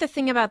 I think the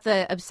thing about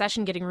the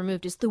obsession getting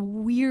removed is the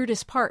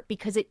weirdest part,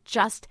 because it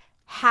just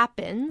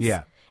happens.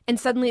 Yeah. And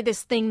suddenly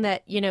this thing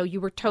that, you know, you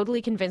were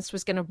totally convinced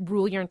was going to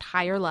rule your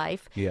entire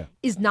life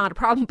is not a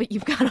problem, but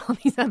you've got all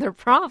these other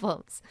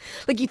problems.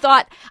 Like, you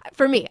thought,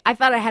 for me, I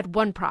thought I had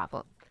one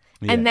problem.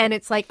 Yeah. And then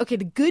it's like, okay,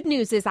 the good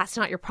news is that's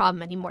not your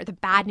problem anymore. The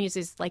bad news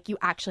is, like, you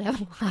actually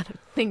have a lot of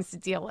things to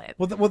deal with.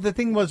 Well, the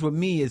thing was with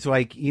me is,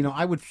 like, you know,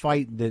 I would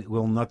fight the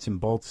little nuts and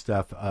bolts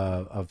stuff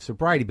of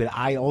sobriety, but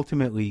I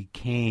ultimately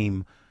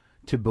came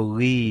to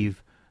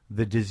believe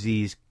the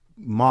disease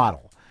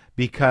model,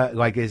 because,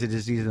 like, it's a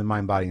disease of the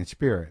mind, body, and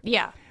spirit.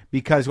 Yeah.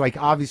 Because, like,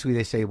 obviously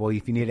they say, well,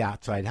 if you need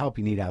outside help,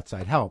 you need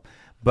outside help.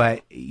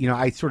 But, you know,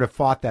 I sort of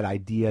fought that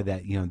idea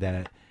that, you know,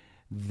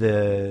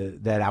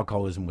 that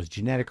alcoholism was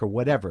genetic or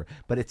whatever.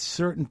 But at a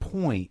certain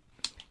point,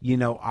 you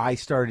know, I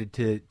started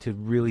to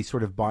really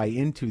sort of buy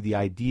into the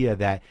idea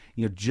that,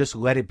 you know, just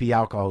let it be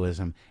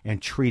alcoholism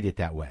and treat it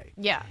that way.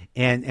 Yeah.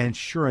 And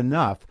sure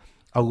enough,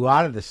 a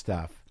lot of the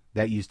stuff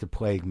that used to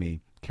plague me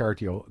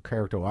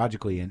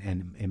characterologically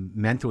and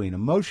mentally and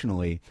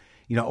emotionally,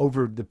 you know,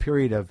 over the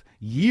period of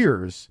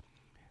years,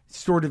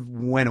 sort of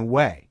went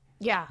away.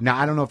 Yeah. Now,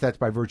 I don't know if that's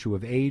by virtue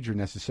of age or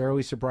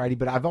necessarily sobriety,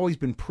 but I've always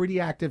been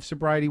pretty active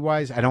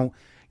sobriety-wise. I don't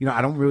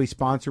really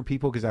sponsor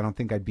people because I don't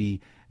think I'd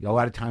be, a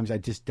lot of times I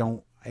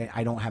don't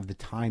have the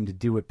time to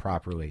do it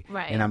properly.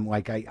 Right. And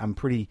I'm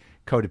pretty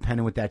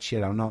codependent with that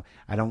shit. I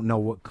don't know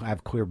what, I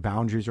have clear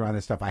boundaries around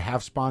this stuff. I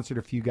have sponsored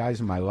a few guys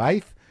in my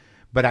life,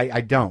 but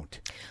I don't.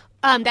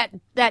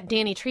 That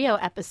Danny Trio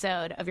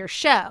episode of your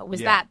show,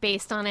 was that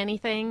based on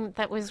anything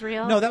that was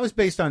real? No, that was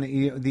based on,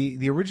 you know,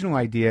 the original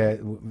idea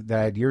that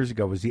I had years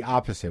ago was the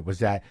opposite. Was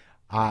that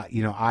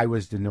you know, I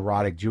was the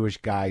neurotic Jewish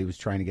guy who was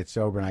trying to get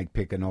sober, and I'd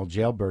pick an old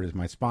jailbird as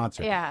my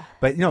sponsor. Yeah.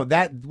 But you know,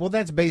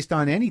 that's based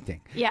on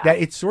anything. Yeah. That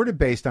it's sort of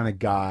based on a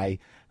guy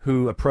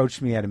who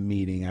approached me at a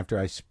meeting after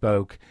I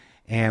spoke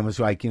and was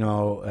like, you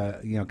know,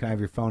 can I have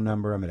your phone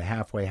number? I'm at a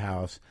halfway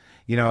house,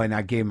 you know, and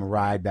I gave him a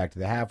ride back to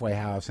the halfway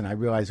house, and I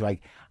realized,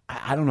 like,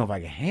 I don't know if I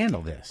can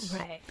handle this.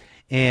 Right.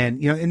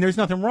 And, you know, and there's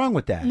nothing wrong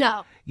with that.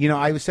 No. You know,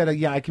 I said,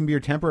 yeah, I can be your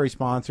temporary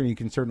sponsor and you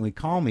can certainly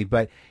call me.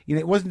 But, you know,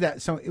 it wasn't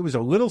that, so it was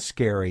a little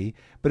scary,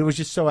 but it was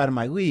just so out of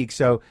my league.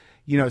 So,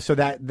 you know, so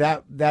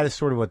that is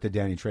sort of what the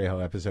Danny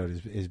Trejo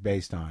episode is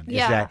based on.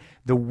 Yeah. Is that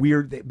the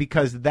weird,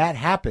 because that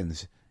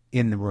happens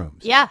in the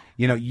rooms. Yeah.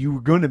 You know,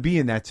 you're going to be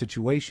in that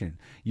situation.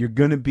 You're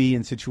going to be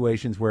in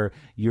situations where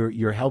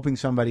you're helping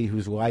somebody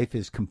whose life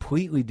is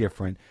completely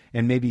different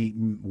and maybe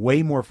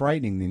way more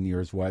frightening than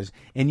yours was,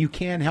 and you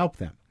can help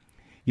them.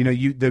 You know,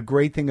 the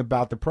great thing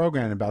about the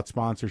program and about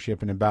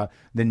sponsorship and about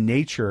the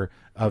nature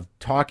of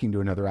talking to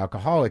another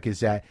alcoholic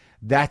is that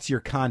that's your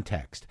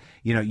context.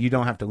 You know, you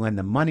don't have to lend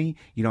them money.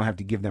 You don't have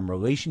to give them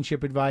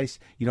relationship advice.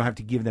 You don't have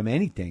to give them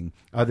anything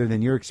other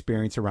than your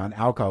experience around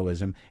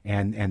alcoholism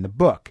and the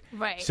book.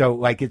 Right. So,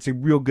 like, it's a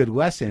real good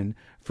lesson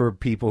for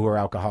people who are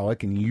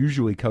alcoholic and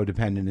usually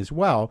codependent as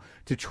well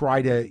to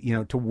try to, you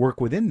know, to work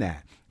within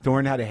that, to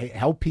learn how to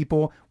help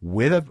people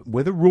with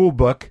a rule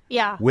book,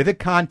 Yeah. with a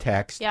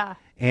context, Yeah.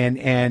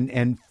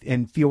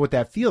 and feel what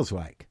that feels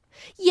like.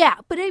 Yeah,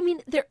 but I mean,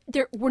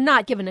 we're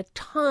not given a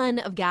ton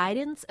of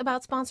guidance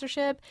about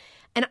sponsorship,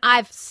 and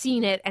I've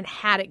seen it and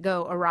had it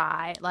go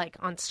awry, like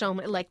on so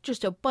many, like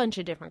just a bunch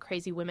of different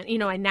crazy women. You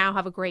know, I now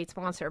have a great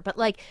sponsor, but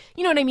like,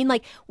 you know what I mean?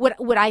 Like,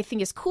 what I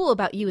think is cool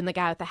about you and the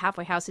guy at the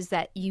halfway house is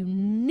that you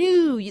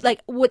knew,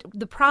 like, what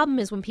the problem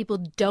is when people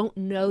don't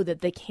know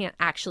that they can't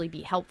actually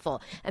be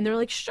helpful, and they're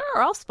like, sure,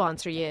 I'll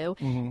sponsor you,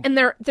 and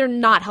they're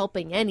not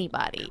helping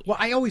anybody. Well,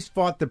 I always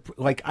thought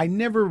I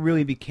never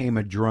really became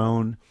a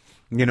drone.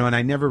 You know, and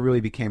I never really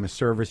became a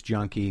service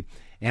junkie,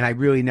 and I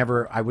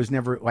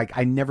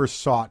never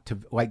sought to,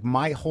 like,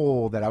 my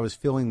hole that I was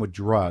filling with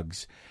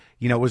drugs,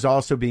 you know, was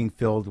also being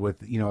filled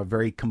with, you know, a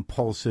very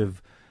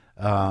compulsive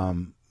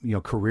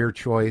career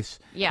choice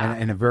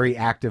and a very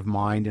active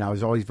mind. And I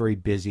was always very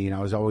busy, and I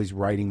was always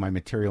writing my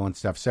material and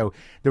stuff. So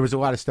there was a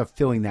lot of stuff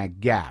filling that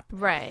gap.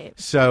 Right.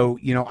 So,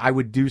 I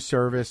would do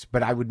service,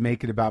 but I would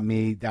make it about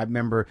me. I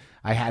remember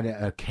I had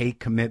a cake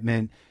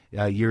commitment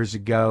years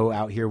ago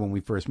out here when we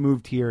first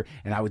moved here,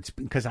 and I would,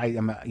 because I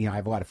am, I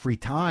have a lot of free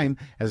time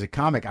as a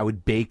comic, I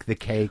would bake the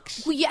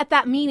cakes. Well, at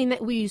that meeting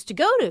that we used to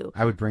go to,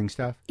 I would bring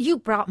stuff. You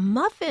brought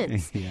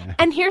muffins. Yeah.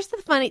 And here's the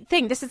funny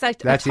thing. This is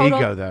that's total...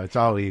 ego, though. It's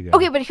all ego.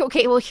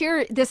 Okay. Well,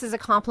 this is a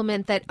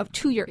compliment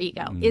to your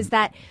ego is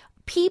that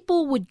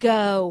people would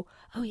go,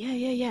 oh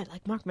yeah,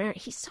 like Marc Maron,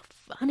 he's so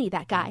funny,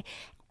 that guy,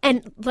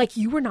 and like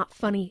you were not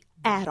funny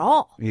at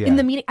all in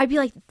the meeting. I'd be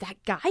like, that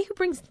guy who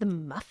brings the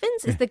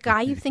muffins is the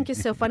guy you think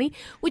is so funny,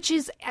 which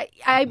is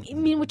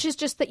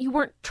just that you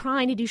weren't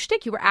trying to do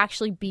shtick. You were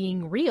actually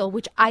being real,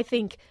 which I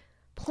think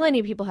plenty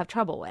of people have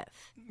trouble with.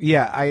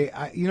 Yeah,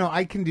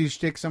 I can do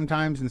shtick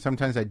sometimes, and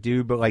sometimes I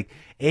do, but like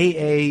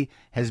AA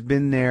has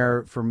been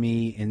there for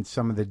me in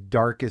some of the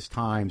darkest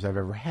times I've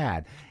ever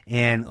had,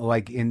 and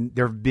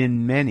there have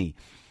been many.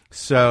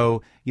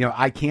 So,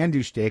 I can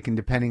do shtick, and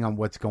depending on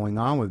what's going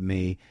on with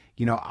me,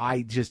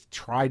 I just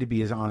try to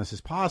be as honest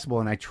as possible,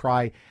 and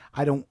I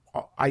had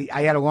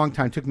a long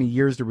time, it took me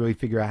years to really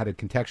figure out how to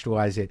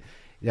contextualize it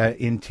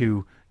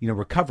into,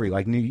 recovery,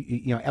 like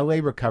LA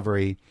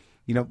recovery,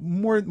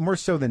 more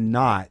so than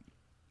not,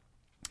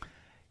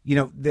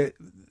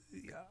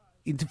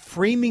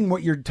 framing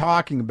what you're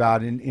talking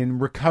about in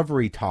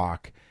recovery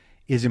talk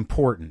is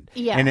important.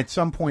 Yeah. And at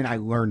some point I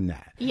learned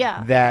that.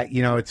 Yeah. That,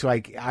 it's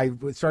like I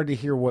started to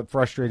hear what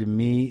frustrated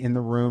me in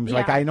the rooms. Yeah.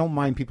 Like, I don't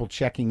mind people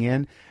checking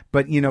in,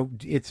 but,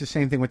 it's the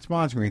same thing with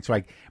sponsoring. It's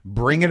like,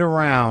 bring it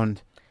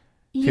around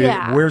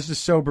to where's the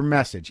sober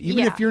message?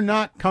 Even if you're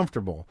not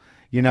comfortable,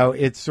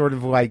 it's sort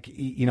of like,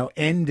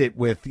 end it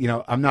with,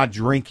 I'm not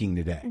drinking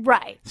today.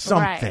 Right.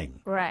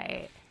 Something.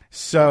 Right.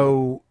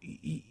 So,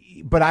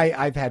 but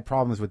I've had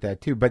problems with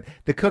that too. But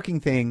the cooking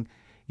thing,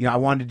 I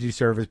wanted to do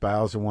service, but I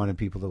also wanted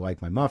people to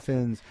like my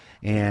muffins.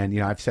 And,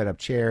 I've set up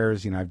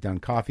chairs, I've done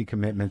coffee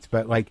commitments.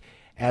 But like,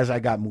 as I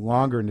got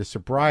longer into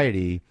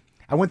sobriety,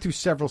 I went through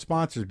several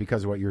sponsors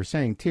because of what you were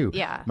saying too.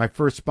 Yeah. My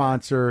first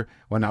sponsor,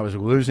 when I was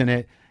losing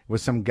it,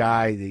 was some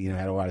guy that,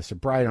 had a lot of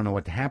sobriety. I don't know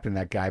what happened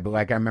to that guy, but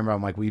like, I remember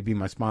I'm like, will you be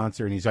my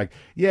sponsor? And he's like,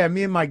 yeah,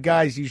 me and my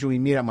guys usually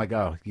meet. I'm like,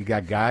 oh, you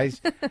got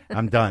guys?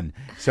 I'm done.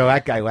 So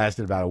that guy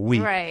lasted about a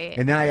week. Right.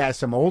 And then I asked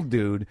some old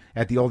dude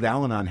at the old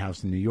Al-Anon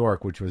house in New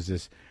York, which was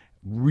this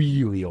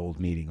really old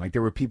meeting. Like,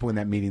 there were people in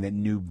that meeting that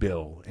knew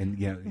Bill,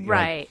 and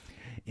right.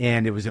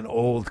 And it was an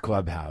old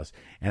clubhouse,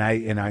 and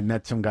I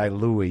met some guy,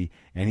 Louie,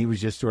 and he was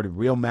just sort of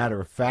real matter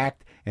of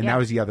fact. And that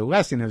was the other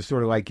lesson. It was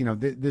sort of like,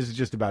 this is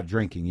just about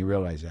drinking. You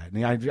realize that.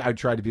 And I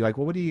tried to be like,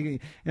 well, what do you,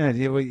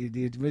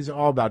 it was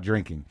all about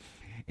drinking.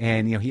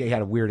 And, he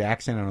had a weird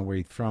accent. I don't know where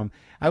he's from.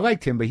 I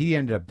liked him, but he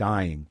ended up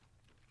dying.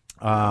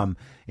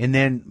 And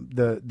then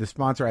the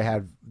sponsor I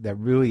had that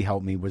really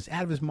helped me was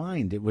out of his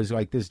mind. It was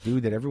like this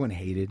dude that everyone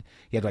hated.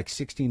 He had like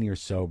 16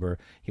 years sober.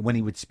 When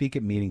he would speak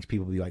at meetings,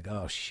 people would be like,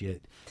 oh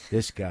shit,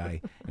 this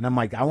guy. And I'm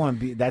like,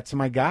 that's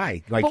my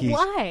guy. Like, but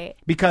why?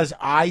 Because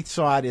I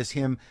saw it as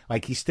him,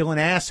 like, he's still an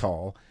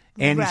asshole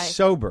and Right. he's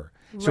sober.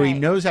 So he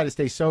Right. knows how to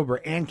stay sober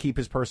and keep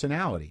his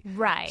personality.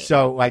 Right.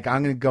 So, like,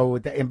 I'm going to go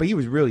with that. But he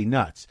was really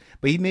nuts.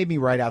 But he made me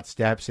write out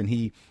steps, and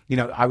he,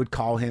 I would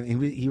call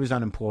him. He was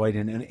unemployed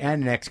and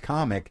an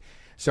ex-comic.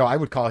 So I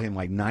would call him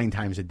like 9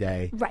 times a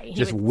day. Right.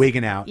 Just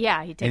wigging out.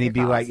 Yeah, he'd take and he'd your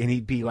be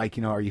calls. like,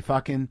 are you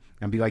fucking?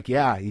 I'd be like,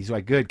 yeah. He's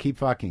like, good, keep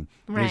fucking.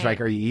 And he's Right.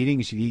 like, are you eating?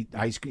 You should eat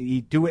ice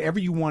cream. Do whatever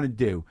you want to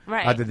do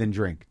Right. other than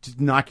drink.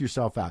 Just knock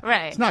yourself out.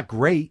 Right. It's not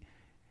great.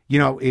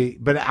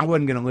 But I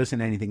wasn't going to listen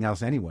to anything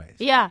else anyways.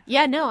 Yeah,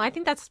 no, I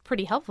think that's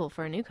pretty helpful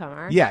for a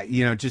newcomer. Yeah,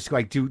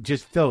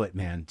 just fill it,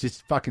 man.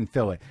 Just fucking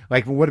fill it.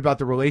 Like, what about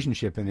the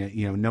relationship in it?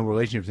 No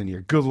relationships in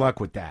here. Good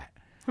luck with that.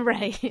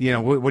 Right.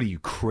 What are you,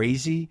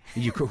 crazy?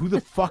 Who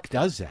the fuck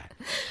does that?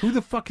 Who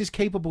the fuck is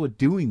capable of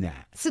doing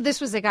that? So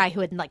this was a guy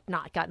who had like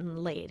not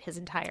gotten laid his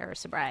entire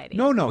sobriety.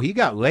 No, he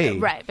got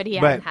laid. Right, but he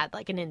hadn't had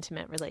like an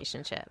intimate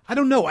relationship. I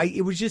don't know.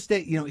 It was just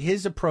that,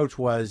 his approach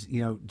was,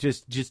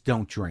 just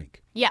don't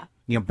drink. Yeah.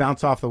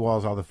 Bounce off the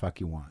walls all the fuck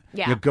you want.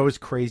 Yeah. Go as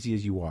crazy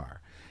as you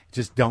are.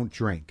 Just don't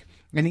drink.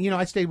 And,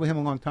 I stayed with him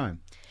a long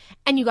time.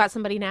 And you got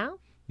somebody now?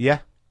 Yeah.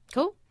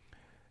 Cool.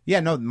 Yeah,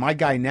 no, my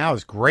guy now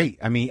is great.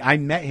 I mean, I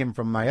met him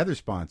from my other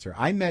sponsor.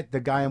 I met the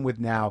guy I'm with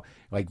now,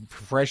 like,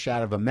 fresh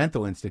out of a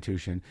mental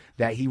institution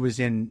that he was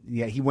in.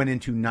 Yeah, he went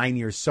into 9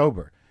 years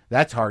sober.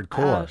 That's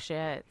hardcore. Oh,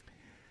 shit.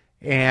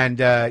 And,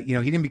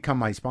 he didn't become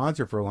my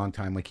sponsor for a long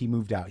time. Like, he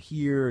moved out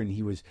here and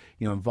he was,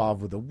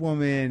 involved with a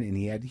woman, and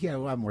he had a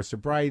lot more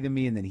sobriety than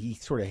me. And then he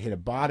sort of hit a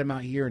bottom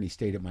out here and he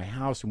stayed at my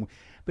house.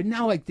 But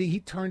now, like, he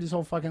turned his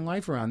whole fucking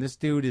life around. This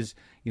dude is,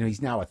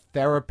 he's now a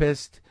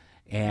therapist.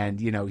 And,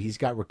 he's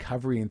got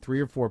recovery in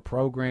 3 or 4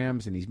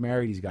 programs, and he's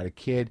married, he's got a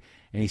kid,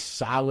 and he's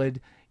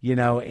solid,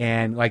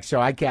 and like, so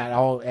I got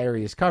all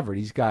areas covered.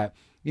 He's got,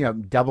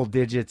 double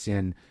digits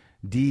in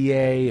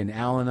DA and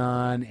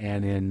Al-Anon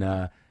and in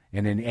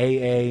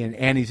AA,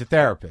 and he's a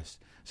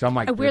therapist. So I'm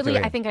like, Weirdly,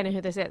 that's I okay. think I know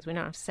who this is. We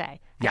don't have to say.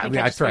 Yeah, think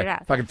I just figured it tried.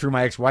 out. Fucking threw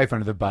my ex-wife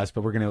under the bus,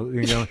 but we're gonna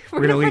We're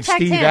gonna leave protect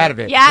Steve him. out of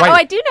it. Yeah. Why- Oh,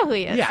 I do know who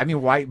he is. Yeah, I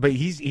mean, why? But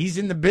he's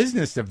in the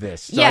business of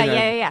this. So Yeah,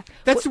 yeah.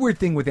 That's the weird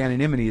thing with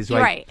anonymity is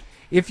like, Right.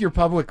 if you're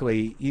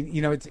publicly,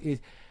 you know, it's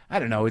I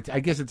don't know. I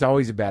guess it's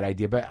always a bad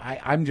idea, but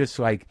I'm just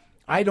like,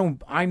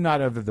 I'm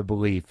not of the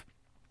belief.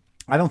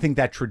 I don't think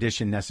that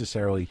tradition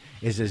necessarily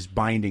is as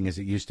binding as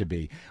it used to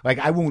be. Like,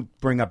 I won't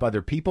bring up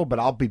other people, but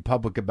I'll be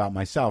public about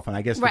myself. And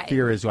I guess Right. the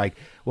fear is like,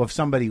 well, if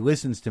somebody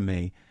listens to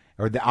me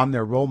or I'm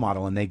their role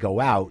model and they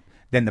go out,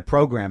 then the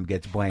program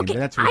gets blamed. And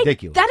that's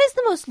ridiculous. That is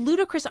the most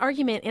ludicrous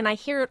argument, and I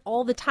hear it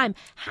all the time.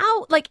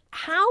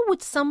 How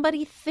would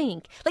somebody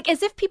think, like,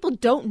 as if people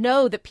don't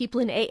know that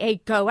people in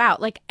AA go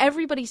out? Like,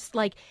 everybody's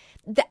like,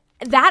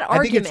 that argument. I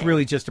think it's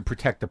really just to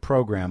protect the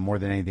program more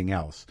than anything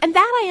else. And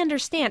that I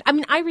understand. I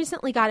mean, I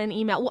recently got an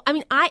email. Well, I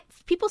mean,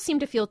 people seem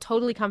to feel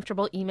totally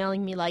comfortable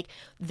emailing me like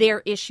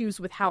their issues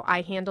with how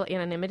I handle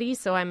anonymity.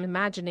 So I'm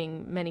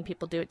imagining many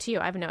people do it too.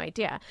 I have no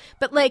idea.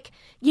 But like,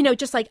 you know,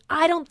 just like,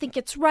 I don't think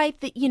it's right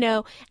that, you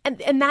know,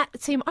 and that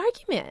same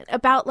argument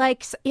about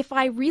like, if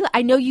I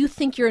know you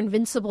think you're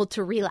invincible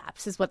to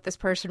relapse is what this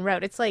person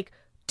wrote. It's like,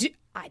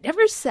 I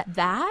never said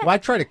that. Well, I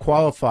try to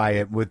qualify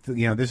it with,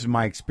 you know, this is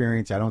my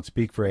experience. I don't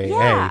speak for AA,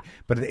 Yeah.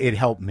 but it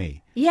helped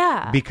me.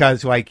 Yeah.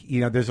 Because, like,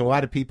 you know, there's a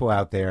lot of people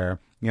out there,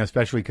 you know,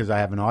 especially because I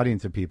have an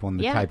audience of people and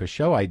the Yeah. type of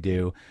show I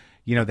do,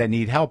 you know, that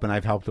need help. And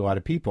I've helped a lot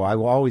of people. I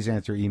will always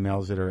answer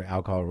emails that are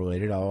alcohol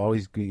related. I'll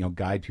always, you know,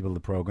 guide people to the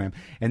program.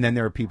 And then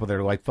there are people that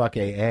are like, fuck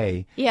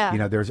AA. Yeah. You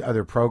know, there's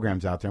other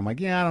programs out there. I'm like,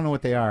 yeah, I don't know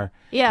what they are.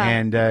 Yeah.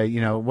 And, you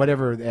know,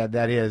 whatever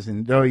that is.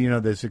 And though, you know,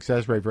 the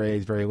success rate for AA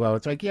is very low,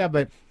 it's like, yeah,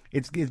 but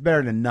it's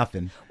better than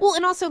nothing. Well,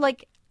 and also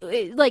like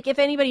if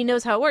anybody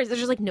knows how it works, there's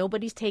just like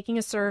nobody's taking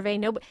a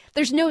survey.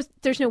 There's no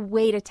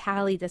way to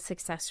tally the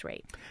success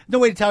rate. No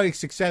way to tell you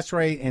success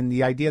rate, and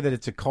the idea that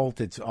it's a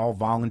cult, it's all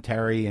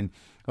voluntary, and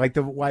like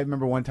I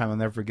remember one time, I'll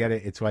never forget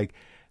it. It's like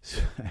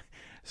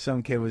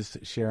some kid was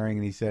sharing,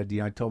 and he said,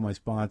 "You know, I told my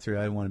sponsor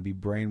I didn't want to be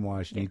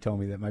brainwashed, and he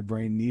told me that my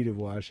brain needed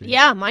washing."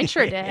 Yeah, mine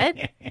sure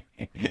did.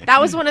 That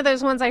was one of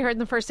those ones I heard in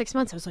the first 6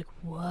 months. I was like,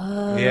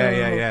 whoa.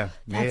 Yeah.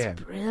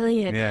 That's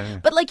brilliant. Yeah.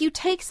 But like you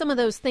take some of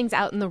those things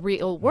out in the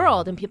real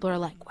world and people are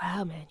like,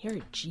 wow, man, you're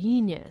a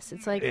genius.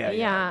 It's like, no,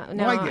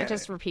 Well, I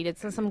just repeated.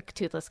 So some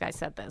toothless guy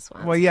said this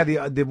once. Well, yeah,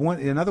 another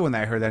one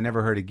that I heard that I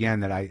never heard again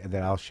that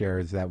I'll share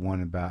is that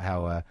one about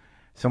how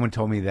someone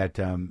told me that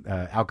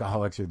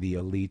alcoholics are the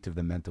elite of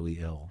the mentally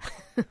ill,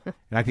 and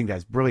I think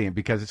that's brilliant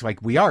because it's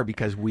like we are,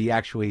 because we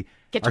actually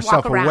Get to are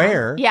walk around.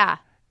 self-aware. Yeah.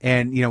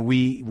 And, you know,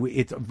 we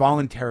it's a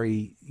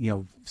voluntary, you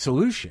know,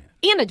 solution.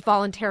 And a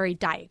voluntary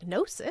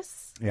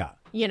diagnosis. Yeah.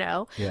 You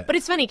know, Yeah. but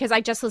it's funny because I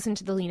just listened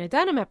to the Lena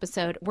Dunham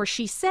episode where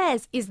she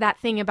says, is that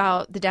thing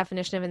about the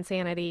definition of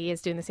insanity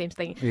is doing the same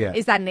thing? Yeah.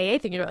 Is that an AA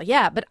thing? You're like,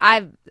 yeah, but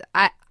I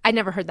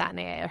never heard that in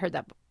AA. I heard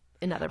that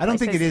in other I don't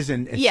places.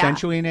 think it is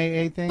essentially an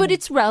AA thing. But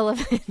it's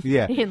relevant.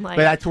 yeah. in like,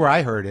 but that's where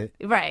I heard it.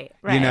 right.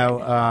 You know,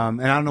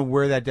 and I don't know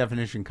where that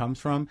definition comes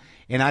from,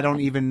 and I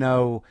don't even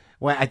know.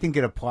 Well, I think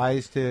it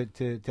applies to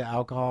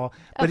alcohol,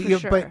 but for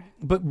sure.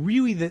 but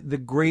really the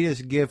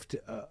greatest gift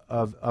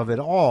of it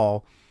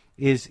all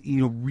is,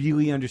 you know,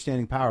 really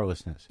understanding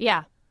powerlessness.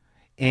 Yeah.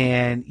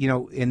 And, you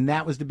know, and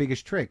that was the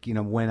biggest trick. You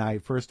know, when I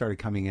first started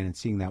coming in and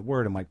seeing that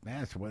word, I'm like,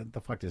 man, what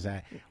the fuck does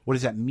that? What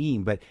does that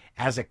mean? But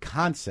as a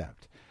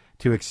concept,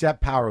 to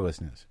accept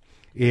powerlessness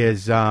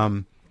is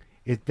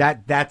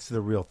that's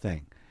the real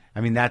thing.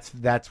 I mean,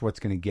 that's what's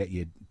going to get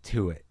you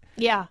to it.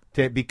 Yeah.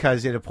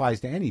 Because it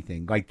applies to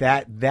anything like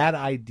that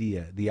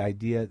idea, the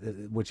idea,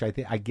 which I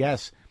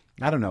guess,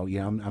 I don't know, you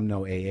know, I'm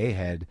no AA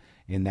head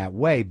in that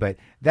way, but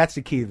that's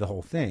the key to the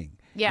whole thing.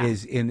 Yeah.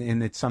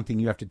 And it's something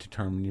you have to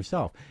determine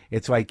yourself.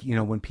 It's like, you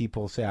know, when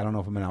people say, I don't know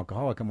if I'm an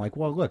alcoholic, I'm like,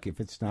 well, look, if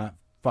it's not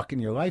fucking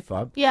your life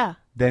up, Yeah.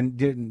 then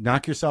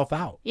knock yourself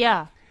out.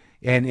 Yeah.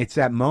 And it's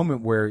that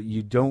moment where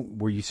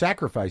you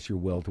sacrifice your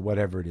will to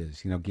whatever it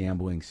is, you know,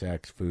 gambling,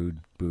 sex, food,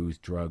 booze,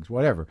 drugs,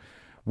 whatever,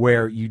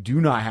 where you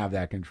do not have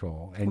that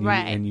control and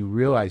Right. you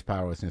realize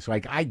powerlessness.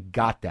 Like, I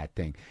got that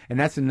thing. And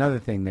that's another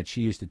thing that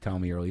she used to tell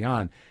me early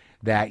on,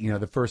 that, you know,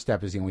 the first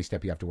step is the only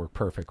step you have to work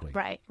perfectly.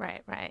 Right.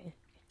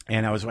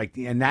 And I was like,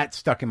 and that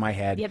stuck in my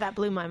head. Yeah, that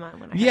blew my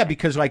mind when I heard Yeah, it.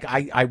 because like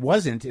I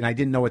wasn't, and I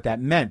didn't know what that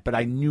meant, but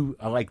I knew,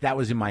 like, that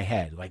was in my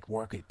head, like,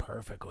 work it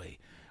perfectly.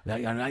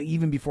 Like, and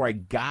even before I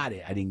got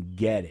it, I didn't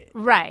get it.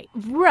 Right.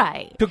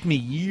 It took me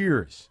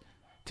years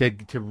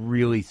to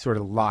really sort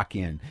of lock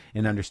in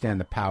and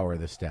understand the power of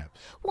the steps.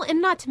 Well, and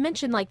not to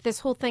mention, like, this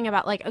whole thing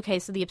about, like, okay,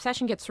 so the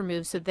obsession gets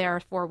removed, so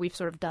therefore we've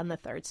sort of done the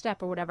third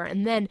step or whatever,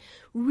 and then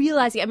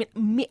realizing, I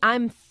mean,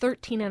 I'm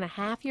 13 and a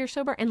half years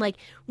sober, and, like,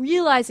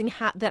 realizing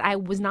that I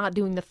was not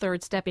doing the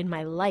third step in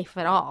my life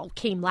at all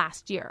came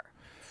last year.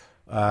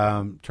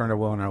 Turned our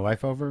will and our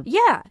life over?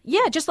 Yeah,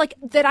 just like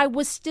that I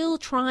was still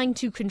trying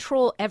to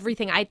control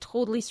everything. I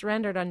totally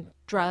surrendered on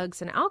drugs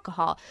and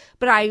alcohol,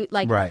 but I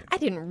Right. I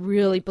didn't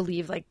really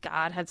believe like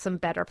God had some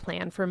better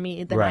plan for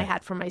me than I Right.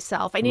 had for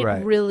myself. I didn't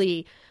Right.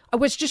 really, I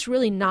was just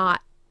really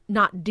not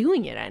not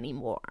doing it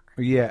anymore.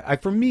 Yeah,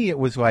 for me, it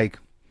was like,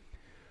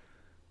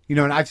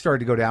 and I've started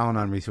to go to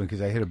Al-Anon recently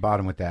because I hit a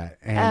bottom with that,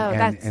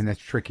 and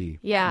that's tricky.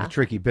 Yeah, it's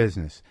tricky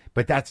business,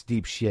 but that's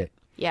deep shit.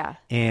 Yeah,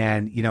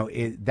 and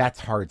that's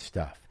hard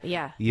stuff.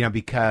 Yeah,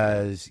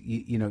 because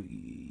if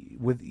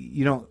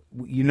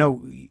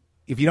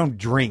you don't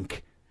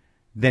drink,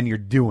 then you're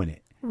doing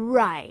it.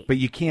 Right. But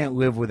you can't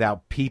live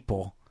without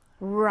people.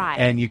 Right.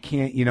 And you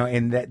can't,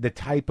 and that the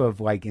type of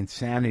like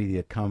insanity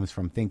that comes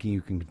from thinking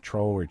you can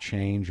control or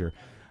change or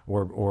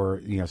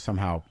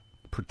somehow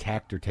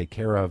protect or take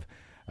care of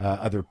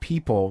other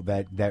people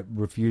that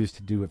refuse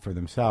to do it for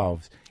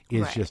themselves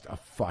is just a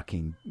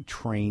fucking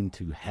train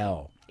to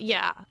hell.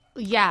 Yeah.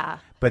 Yeah.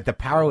 But the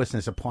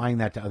powerlessness, applying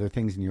that to other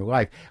things in your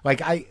life,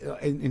 like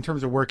in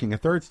terms of working a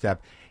third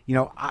step,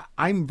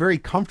 I'm very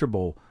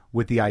comfortable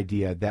with the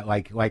idea that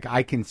like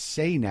I can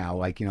say now,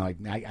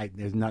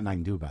 there's nothing I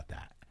can do about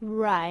that.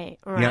 Right.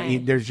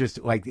 There's just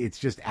it's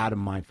just out of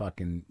my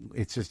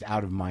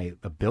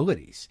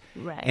abilities.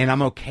 Right. And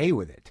I'm okay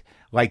with it.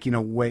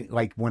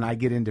 When I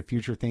get into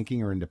future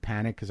thinking or into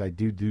panic, because I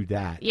do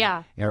that.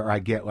 Yeah. Or I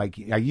get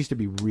I used to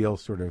be real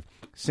sort of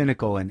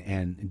cynical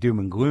and doom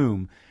and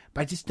gloom.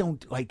 But I just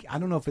don't I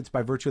don't know if it's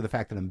by virtue of the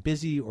fact that I'm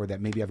busy or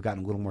that maybe I've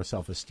gotten a little more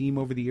self-esteem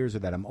over the years or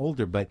that I'm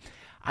older, but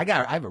I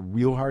have a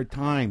real hard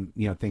time,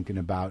 thinking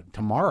about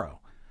tomorrow.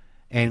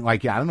 And I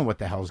don't know what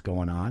the hell's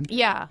going on.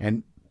 Yeah.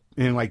 And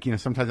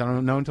sometimes I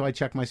don't know until I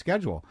check my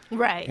schedule.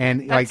 Right.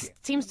 And that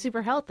seems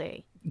super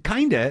healthy.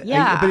 Kinda.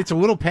 Yeah. But it's a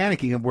little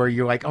panicky where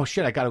you're like, oh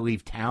shit, I got to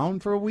leave town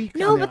for a week.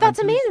 No, but that's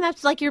amazing.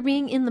 That's like you're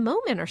being in the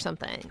moment or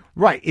something.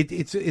 Right.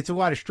 It's a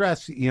lot of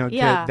stress,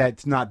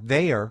 that's not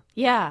there.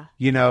 Yeah.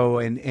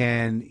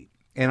 And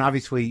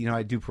obviously,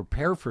 I do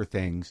prepare for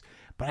things,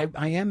 but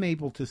I am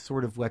able to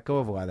sort of let go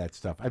of a lot of that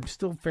stuff. I'm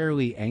still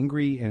fairly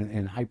angry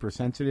and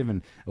hypersensitive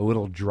and a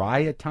little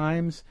dry at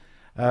times.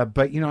 But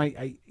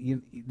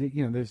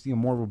there's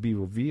more will be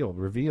revealed.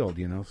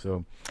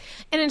 So.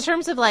 And in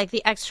terms of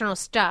the external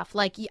stuff,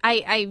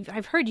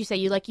 I've heard you say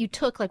you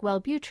took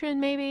Wellbutrin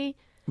maybe.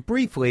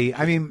 Briefly,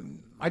 I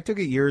mean, I took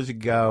it years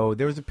ago.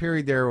 There was a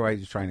period there where I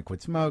was trying to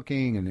quit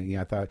smoking, and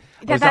I thought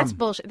that's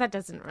bullshit. That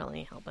doesn't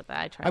really help with that.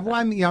 I tried. Well,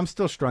 I'm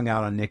still strung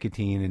out on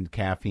nicotine and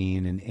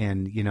caffeine,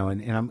 and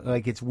I'm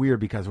it's weird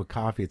because with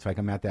coffee, it's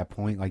I'm at that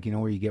point,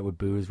 where you get with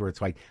booze, where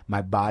it's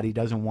my body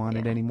doesn't want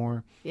it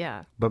anymore.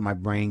 Yeah. But my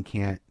brain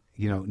can't.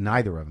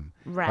 Neither of them.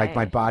 Right.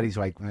 My body's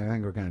I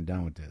think we're kind of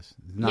done with this.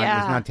 It's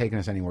not taking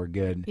us anywhere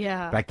good.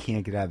 Yeah. But I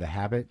can't get out of the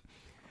habit.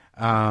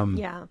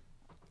 Yeah.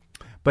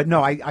 But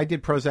no, I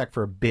did Prozac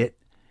for a bit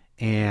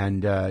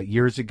and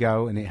years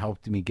ago, and it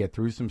helped me get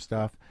through some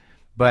stuff.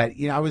 But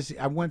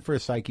I went for a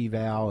psych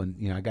eval,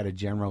 and I got a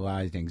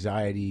generalized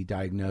anxiety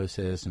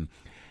diagnosis, and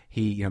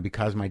he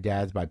because my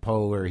dad's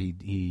bipolar,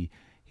 he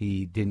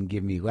didn't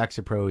give me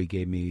Lexapro, he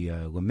gave me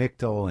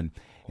Lamictal,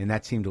 and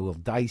that seemed a little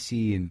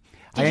dicey. And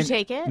did you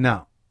take it?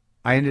 No,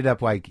 I ended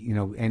up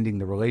ending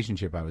the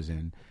relationship I was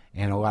in.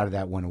 And a lot of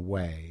that went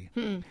away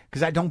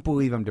because I don't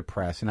believe I'm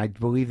depressed, and I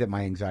believe that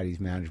my anxiety is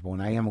manageable,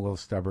 and I am a little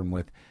stubborn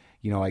with,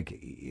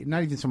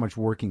 not even so much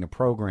working a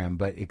program,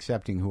 but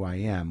accepting who I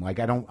am.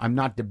 I'm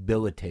not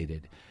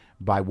debilitated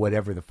by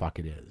whatever the fuck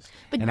it is,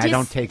 but I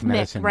don't take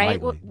medicine right?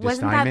 lightly.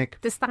 Wasn't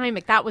dysthymic? that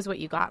dysthymic? That was what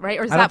you got, right?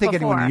 Or is I don't that think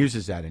before? anyone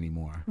uses that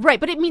anymore.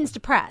 Right, but it means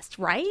depressed,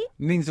 right? It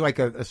means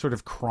a sort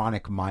of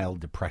chronic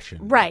mild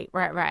depression. Right.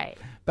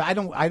 But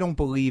I don't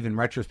believe in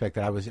retrospect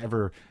that I was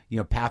ever,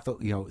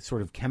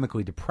 sort of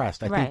chemically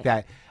depressed. I think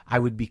that I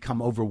would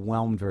become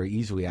overwhelmed very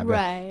easily.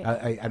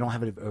 I don't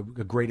have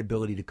a great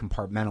ability to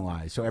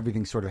compartmentalize. So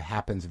everything sort of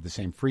happens at the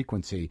same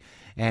frequency.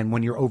 And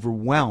when you're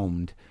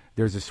overwhelmed,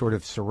 there's a sort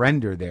of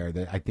surrender there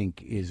that I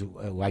think is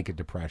like a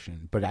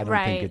depression. But I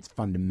don't think it's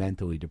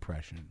fundamentally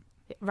depression.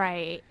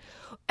 Right.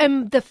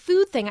 The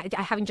food thing,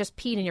 I having just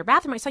peed in your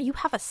bathroom, I saw you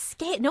have a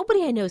scale.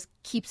 Nobody I know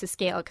keeps a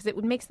scale because it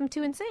would make them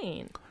too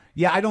insane.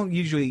 Yeah, I don't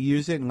usually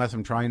use it unless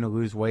I'm trying to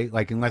lose weight,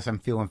 unless I'm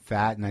feeling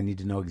fat and I need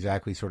to know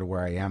exactly sort of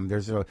where I am.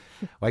 There's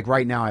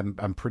right now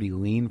I'm pretty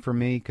lean for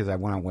me because I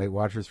went on Weight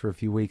Watchers for a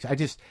few weeks. I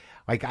just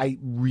I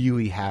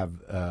really have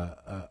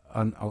I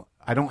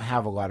don't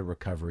have a lot of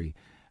recovery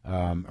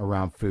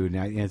around food,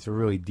 and it's a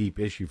really deep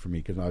issue for me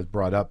because I was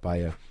brought up by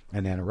an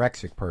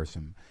anorexic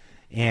person,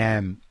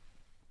 and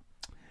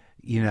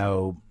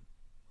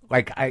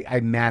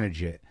I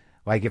manage it.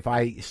 If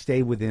I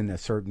stay within a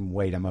certain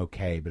weight, I'm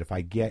okay. But if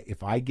I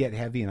get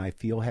heavy and I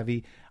feel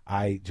heavy,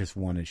 I just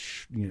want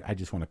to I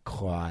just want to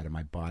claw out of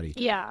my body.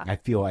 Yeah, I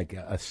feel like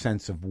a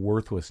sense of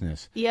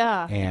worthlessness.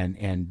 Yeah,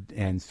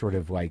 and sort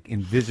of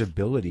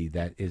invisibility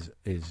that is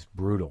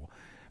brutal.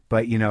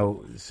 But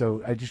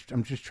so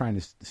I'm just trying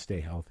to stay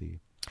healthy.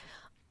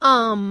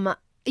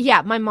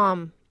 Yeah, my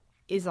mom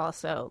is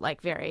also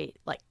very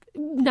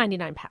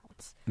 99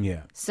 pounds.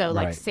 Yeah. So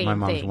same my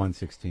mom's thing.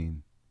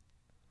 116.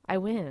 I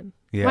win.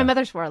 Yeah. My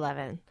mother's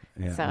 4'11".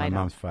 Yeah. So my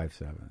mom's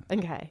 5'7".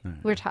 Okay, Right.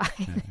 we're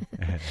tied.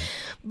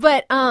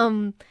 But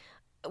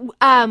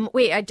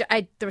Wait,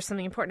 there was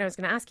something important I was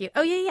going to ask you.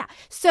 Oh, yeah.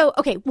 So,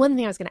 okay, one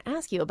thing I was going to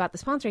ask you about the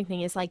sponsoring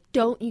thing is, like,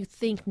 don't you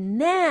think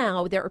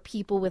now there are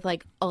people with,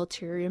 like,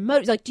 ulterior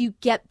motives? Like, do you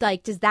get,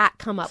 like, does that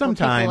come up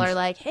Sometimes. when people are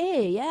like,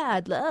 hey, yeah,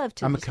 I'd love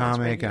to. I'm a be comic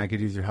sponsoring and you? I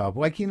could use your help.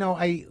 Like,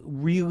 I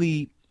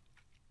really,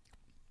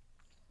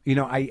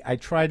 I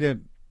try to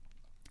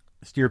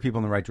steer people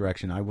in the right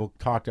direction. I will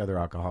talk to other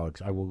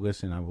alcoholics. I will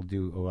listen. I will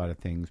do a lot of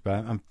things, but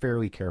I'm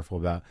fairly careful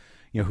about,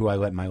 who I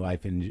let in my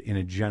life in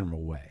a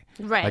general way.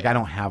 Right. Like, I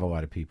don't have a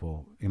lot of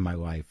people in my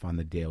life on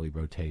the daily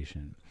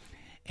rotation.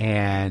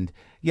 And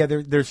yeah,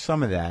 there's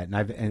some of that,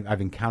 and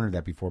I've encountered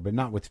that before, but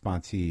not with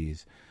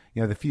sponsees.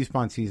 The few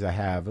sponsees I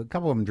have, a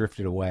couple of them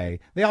drifted away.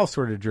 They all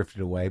sort of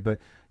drifted away, but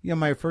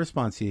my first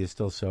sponsee is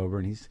still sober,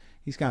 and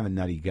he's kind of a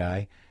nutty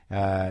guy.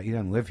 He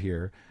doesn't live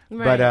here,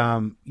 Right. but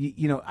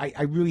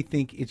I really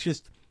think it's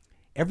just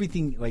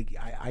everything. Like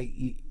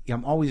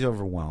I'm always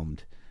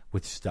overwhelmed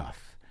with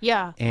stuff.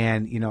 Yeah.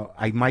 And,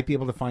 I might be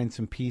able to find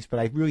some peace,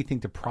 but I really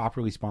think to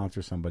properly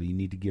sponsor somebody, you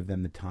need to give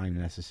them the time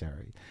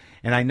necessary.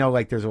 And I know,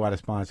 like, there's a lot of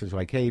sponsors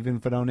like, hey, even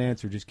if I don't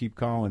answer, just keep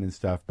calling and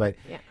stuff. But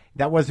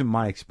that wasn't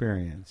my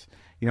experience.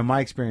 My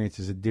experience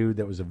is a dude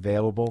that was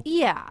available.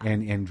 Yeah.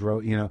 And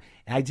drove, maybe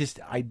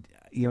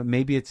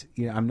it's,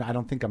 I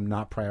don't think I'm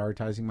not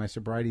prioritizing my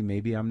sobriety.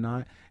 Maybe I'm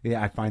not.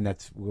 Yeah, I find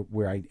that's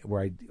where I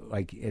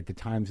like at the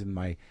times in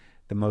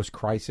the most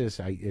crisis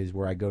is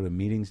where I go to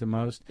meetings the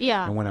most.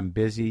 Yeah. And when I'm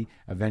busy,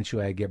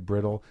 eventually I get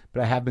brittle.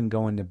 But I have been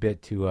going a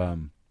bit to a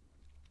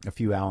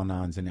few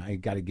Al-Anons, and I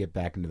got to get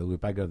back into the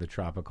loop. I go to the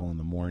Tropical in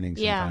the morning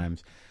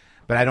sometimes.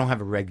 But I don't have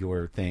a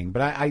regular thing.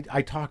 But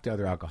I talk to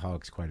other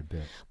alcoholics quite a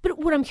bit. But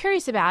what I'm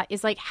curious about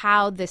is, like,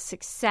 how the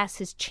success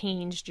has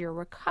changed your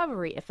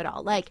recovery, if at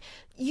all. Like,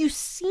 you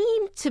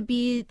seem to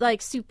be,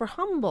 like, super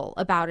humble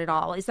about it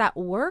all. Is that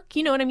work?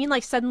 You know what I mean?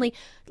 Like, suddenly,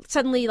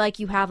 like,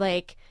 you have,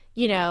 like,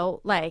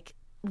 like,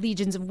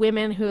 legions of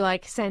women who,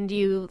 like, send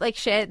you, like,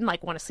 shit and,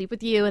 like, want to sleep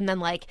with you. And then,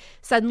 like,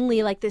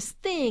 suddenly, like, this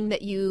thing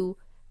that you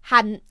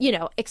hadn't,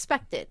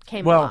 expected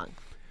came along.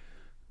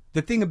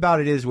 The thing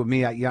about it is with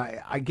me,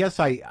 I guess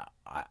I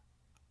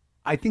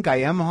think I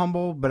am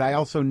humble, but I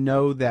also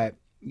know that,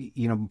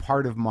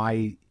 part of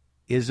my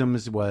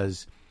isms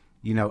was,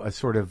 a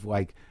sort of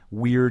like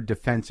weird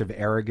defensive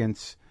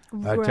arrogance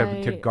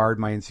to guard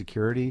my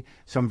insecurity.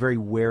 So I'm very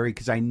wary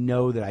because I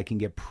know that I can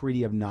get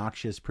pretty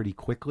obnoxious pretty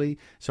quickly.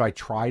 So I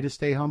try to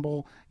stay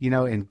humble,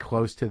 and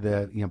close to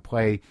the,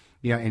 play,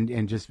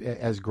 and just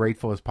as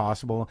grateful as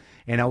possible.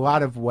 And a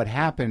lot of what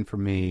happened for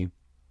me,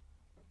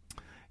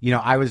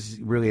 I was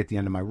really at the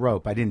end of my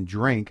rope. I didn't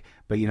drink,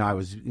 but, I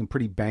was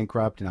pretty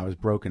bankrupt and I was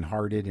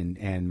brokenhearted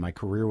and my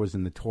career was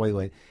in the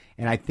toilet.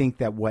 And I think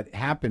that what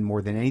happened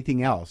more than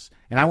anything else,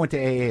 and I went to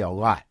AA a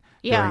lot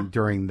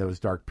during those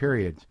dark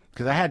periods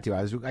because I had to.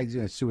 I was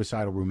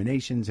suicidal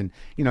ruminations and,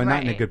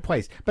 not in a good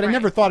place. But I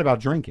never thought about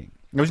drinking.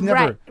 It was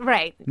never.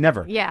 Right.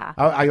 Never. Yeah.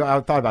 I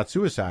thought about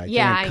suicide.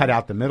 Yeah. Cut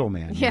out the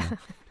middleman. Yeah.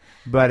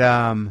 But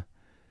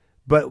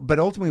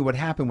ultimately what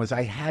happened was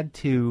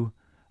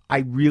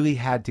I really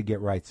had to get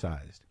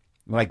right-sized,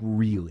 like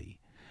really,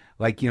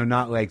 like,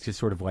 not like just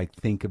sort of like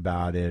think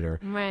about it or,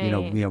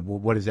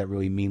 what does that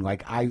really mean?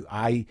 Like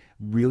I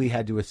really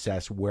had to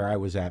assess where I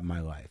was at in my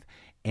life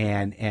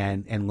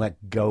and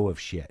let go of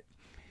shit.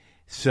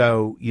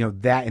 So,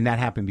 that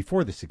happened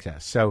before the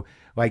success. So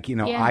like,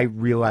 I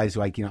realized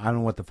like, I don't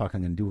know what the fuck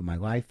I'm going to do with my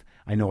life.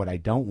 I know what I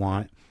don't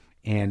want.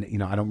 And,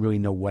 I don't really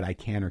know what I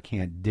can or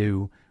can't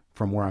do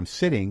from where I'm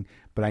sitting,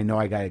 but I know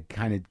I got to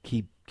kind of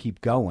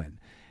keep going.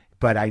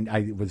 But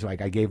I was like,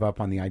 I gave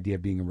up on the idea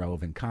of being a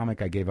relevant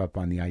comic. I gave up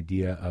on the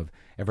idea of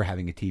ever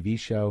having a TV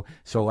show.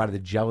 So a lot of the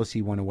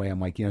jealousy went away.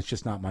 I'm like, it's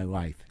just not my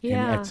life.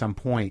 Yeah. And at some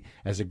point,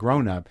 as a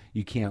grown-up,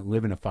 you can't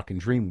live in a fucking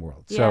dream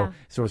world. Yeah.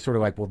 So it's sort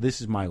of like, well,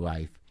 this is my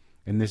life,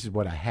 and this is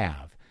what I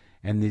have.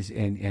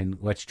 And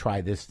let's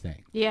try this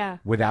thing. Yeah.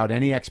 Without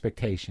any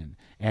expectation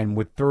and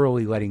with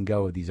thoroughly letting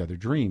go of these other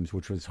dreams,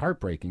 which was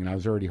heartbreaking. And I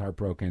was already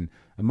heartbroken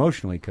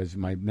emotionally because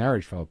my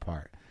marriage fell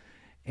apart.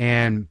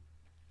 And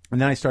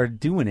then I started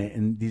doing it,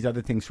 and these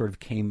other things sort of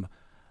came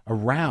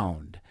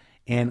around.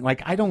 And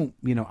like, I don't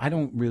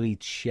really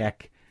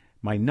check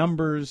my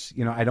numbers.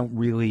 I don't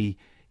really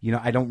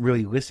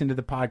listen to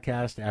the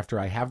podcast after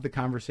I have the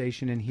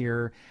conversation in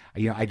here.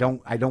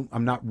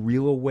 I'm not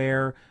real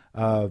aware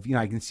of,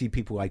 I can see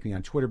people like me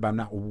on Twitter, but I'm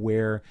not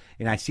aware,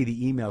 and I see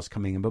the emails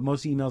coming in, but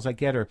most emails I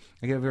get a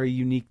very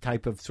unique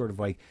type of sort of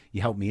like,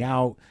 you helped me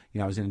out,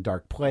 I was in a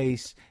dark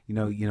place,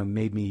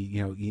 made me,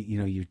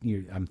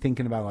 I'm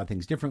thinking about a lot of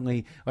things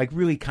differently, like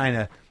really kind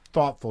of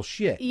thoughtful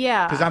shit.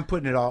 Yeah. Because I'm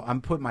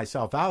putting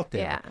myself out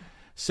there. Yeah.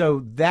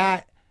 So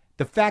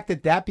the fact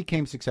that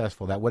became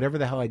successful, that whatever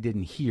the hell I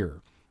didn't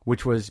hear,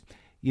 which was,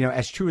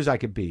 as true as I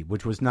could be,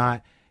 which was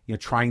not,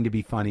 trying to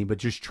be funny, but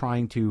just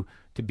trying to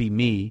be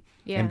me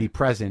and be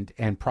present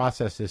and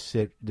process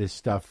this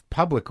stuff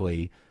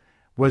publicly,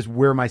 was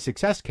where my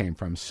success came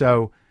from.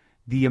 So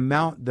the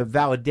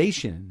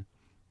validation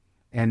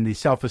and the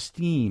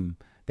self-esteem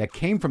that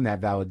came from that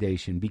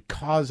validation,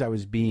 because I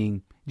was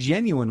being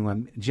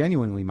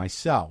genuinely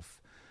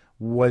myself,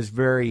 was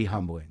very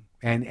humbling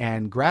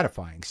and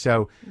gratifying.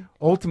 So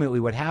ultimately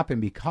what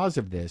happened because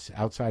of this,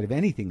 outside of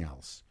anything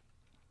else,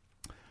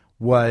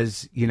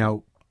 was,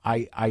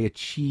 I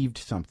achieved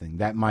something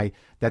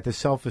that the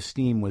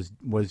self-esteem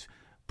was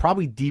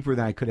probably deeper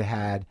than I could have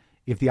had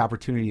if the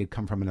opportunity had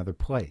come from another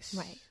place.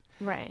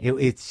 Right.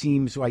 It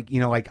seems like,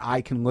 like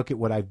I can look at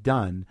what I've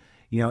done,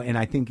 and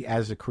I think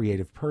as a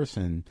creative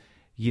person,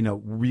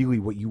 really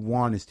what you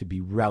want is to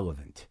be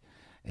relevant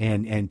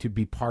and to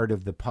be part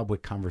of the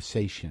public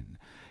conversation.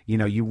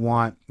 You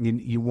want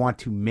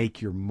to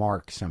make your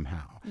mark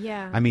somehow.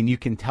 Yeah. I mean, you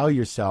can tell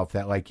yourself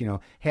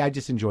that hey, I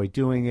just enjoy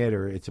doing it,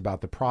 or it's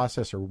about the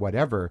process or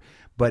whatever.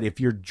 But if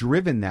you're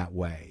driven that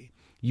way,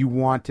 you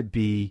want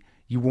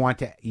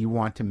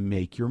to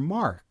make your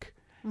mark.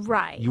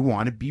 Right. You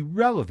want to be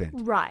relevant.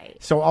 Right.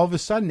 So all of a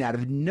sudden, out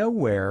of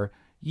nowhere,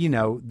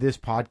 this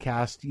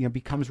podcast,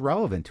 becomes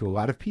relevant to a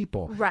lot of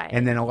people. Right.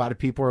 And then a lot of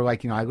people are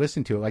like, I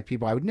listen to it, like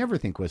people I would never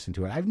think listen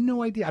to it. I have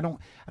no idea. I don't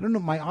know.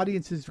 My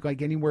audience is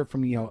like anywhere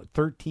from,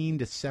 13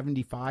 to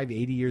 75,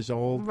 80 years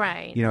old.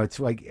 Right. It's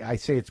like, I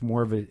say it's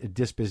more of a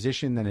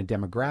disposition than a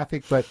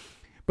demographic, but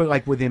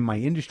like within my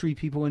industry,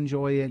 people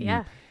enjoy it. Yeah.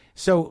 And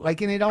so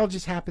and it all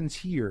just happens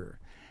here.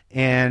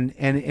 And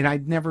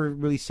I'd never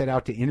really set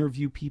out to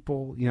interview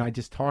people. I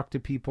just talk to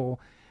people.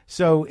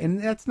 So, and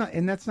that's not,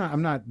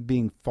 I'm not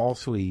being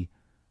falsely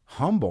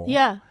humble.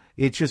 Yeah.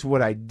 It's just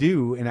what I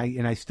do. And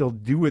I still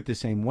do it the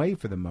same way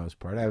for the most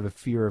part. I have a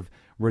fear of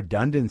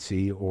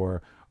redundancy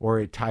or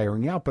it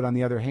tiring out. But on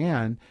the other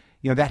hand,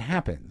 that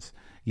happens,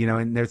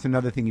 and there's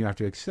another thing you have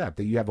to accept,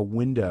 that you have a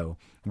window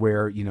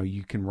where,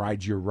 you can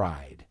ride your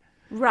ride.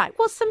 Right.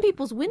 Well, some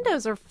people's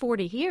windows are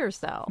 40 years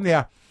though.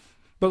 Yeah.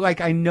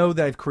 But I know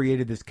that I've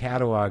created this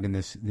catalog and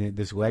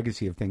this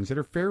legacy of things that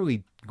are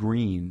fairly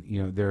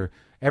green. They're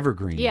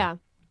evergreen. Yeah.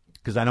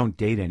 Because I don't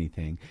date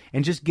anything.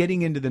 And just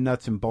getting into the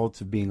nuts and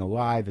bolts of being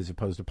alive as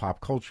opposed to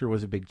pop culture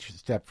was a big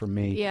step for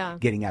me. Yeah.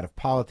 Getting out of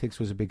politics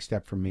was a big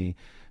step for me.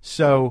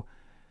 So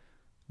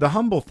the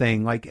humble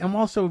thing, I'm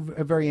also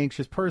a very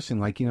anxious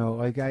person. I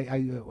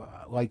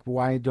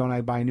why don't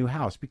I buy a new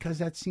house? Because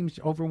that seems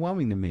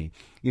overwhelming to me.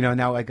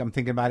 Now I'm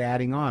thinking about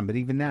adding on, but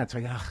even that's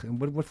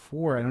what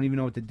for? I don't even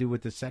know what to do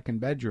with the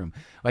second bedroom.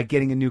 Like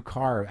getting a new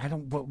car.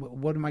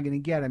 What am I going to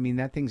get? I mean,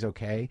 that thing's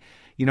okay.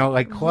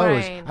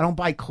 Clothes. Right. I don't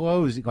buy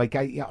clothes.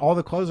 All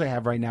the clothes I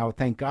have right now,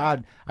 thank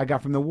God, I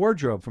got from the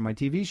wardrobe for my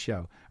TV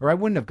show, or I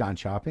wouldn't have gone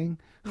shopping.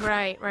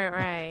 Right.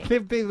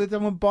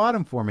 Someone bought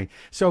them for me.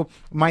 So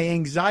my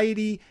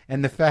anxiety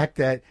and the fact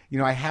that,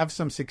 I have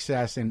some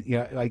success and,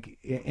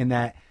 in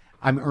that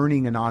I'm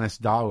earning an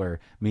honest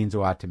dollar means a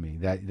lot to me.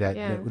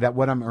 That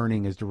what I'm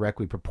earning is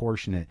directly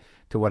proportionate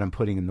to what I'm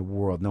putting in the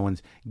world. No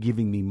one's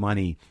giving me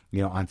money,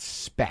 on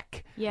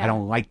spec. Yeah. I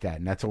don't like that.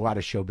 And that's a lot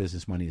of show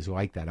business money is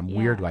like that. I'm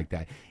weird like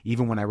that.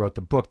 Even when I wrote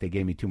the book, they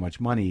gave me too much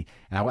money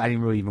and I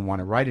didn't really even want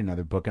to write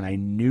another book. And I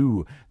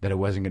knew that it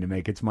wasn't going to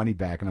make its money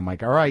back. And I'm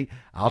like, all right,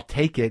 I'll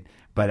take it.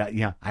 But,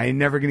 I ain't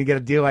never going to get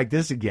a deal like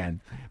this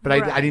again. But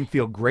right. I didn't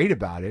feel great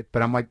about it.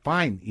 But I'm like,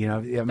 fine.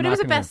 But it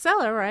was a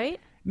bestseller, right?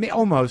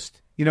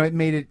 Almost. It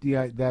made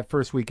it, that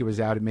first week it was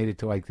out, it made it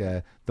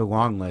to the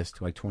long list,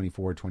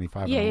 24,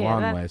 25 on the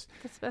long list.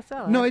 That's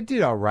bestseller. No, it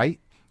did all right.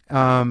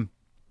 And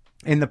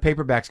the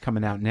paperback's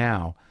coming out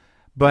now.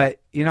 But,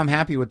 I'm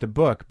happy with the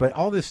book. But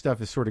all this stuff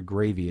is sort of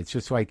gravy. It's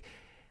just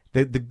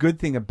the good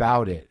thing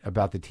about it,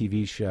 about the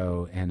TV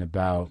show and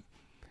about,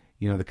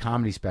 the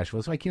comedy special,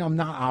 is I'm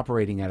not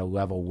operating at a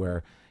level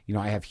where,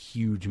 I have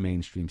huge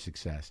mainstream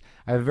success.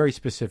 I have very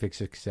specific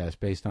success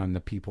based on the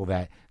people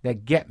that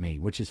get me,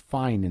 which is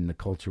fine in the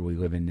culture we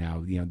live in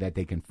now, that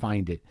they can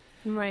find it.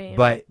 Right.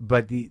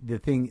 But the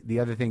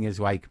other thing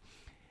is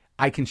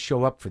I can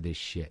show up for this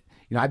shit.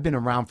 I've been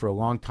around for a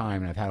long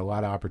time and I've had a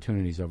lot of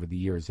opportunities over the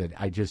years that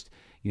I just,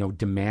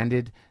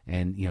 demanded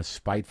and,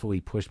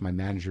 spitefully pushed my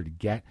manager to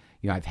get.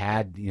 I've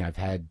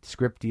had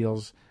script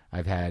deals.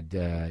 I've had,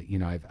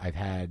 I've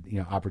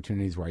had,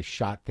 opportunities where I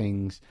shot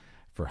things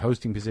for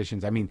hosting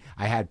positions. I mean,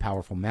 I had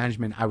powerful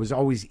management. I was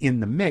always in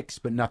the mix,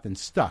 but nothing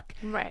stuck.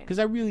 Right. Because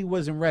I really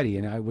wasn't ready.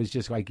 And I was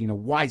just why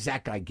does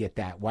that guy get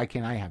that? Why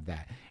can't I have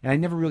that? And I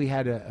never really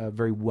had a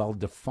very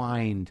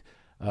well-defined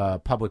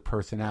public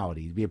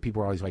personality. People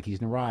were always like,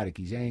 he's neurotic,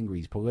 he's angry,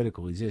 he's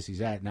political, he's this, he's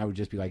that. And I would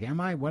just be like,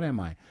 am I? What am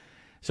I?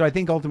 So I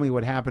think ultimately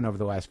what happened over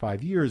the last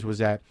 5 years was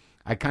that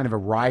I kind of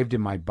arrived in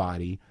my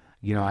body.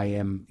 I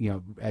am,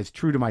 as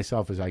true to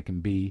myself as I can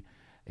be.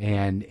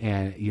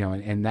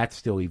 And that's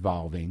still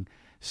evolving.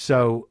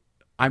 So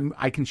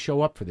I can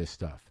show up for this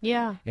stuff.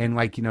 Yeah. And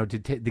to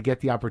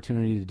get the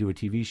opportunity to do a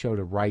TV show,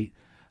 to write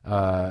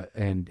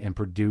and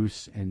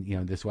produce,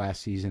 and this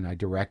last season I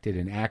directed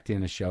and acted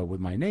in a show with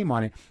my name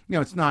on it.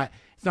 It's not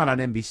on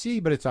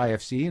NBC, but it's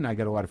IFC, and I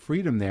got a lot of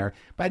freedom there.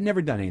 But I'd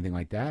never done anything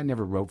like that. I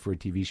never wrote for a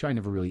TV show. I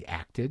never really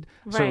acted.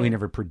 Right. Certainly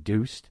never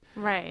produced.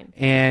 Right.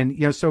 And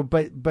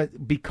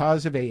but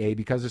because of AA,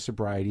 because of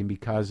sobriety, and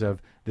because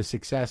of the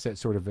success that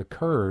sort of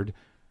occurred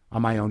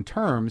on my own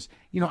terms,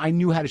 I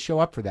knew how to show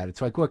up for that. It's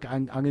look,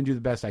 I'm going to do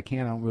the best I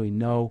can. I don't really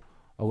know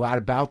a lot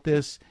about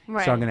this,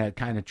 Right. so I'm going to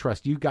kind of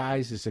trust you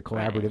guys. It's a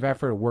collaborative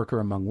effort, a worker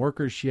among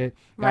workers shit.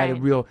 I had a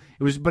Right. real,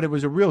 it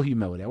was a real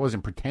humility. I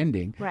wasn't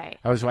pretending. Right.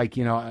 I was like,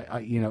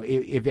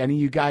 if any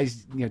of you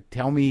guys,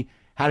 tell me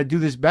how to do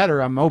this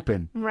better, I'm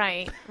open.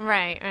 Right.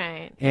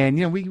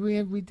 And we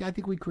I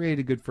think we created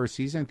a good first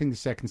season. I think the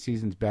second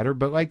season's better,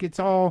 but like it's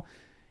all,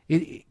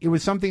 it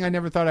was something I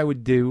never thought I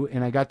would do,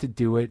 and I got to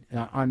do it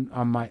on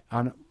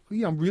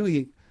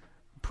really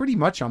pretty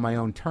much on my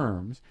own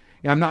terms.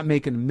 I'm not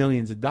making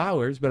millions of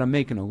dollars, but I'm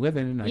making a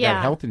living, and I Yeah.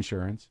 got health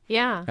insurance.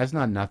 Yeah. That's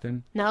not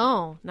nothing.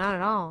 No, not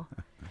at all.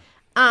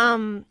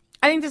 I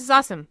think this is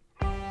awesome.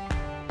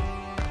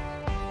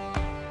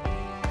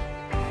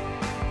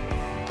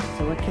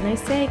 So what can I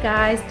say,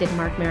 guys? Did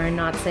Mark Maron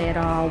not say it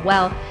all?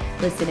 Well,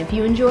 listen, if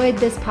you enjoyed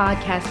this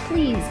podcast,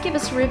 please give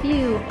us a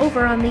review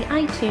over on the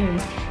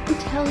iTunes and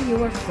tell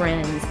your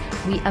friends.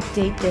 We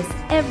update this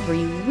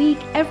every week.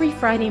 Every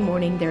Friday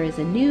morning, there is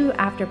a new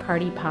After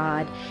Party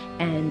pod,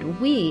 and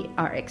we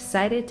are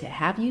excited to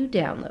have you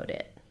download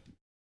it.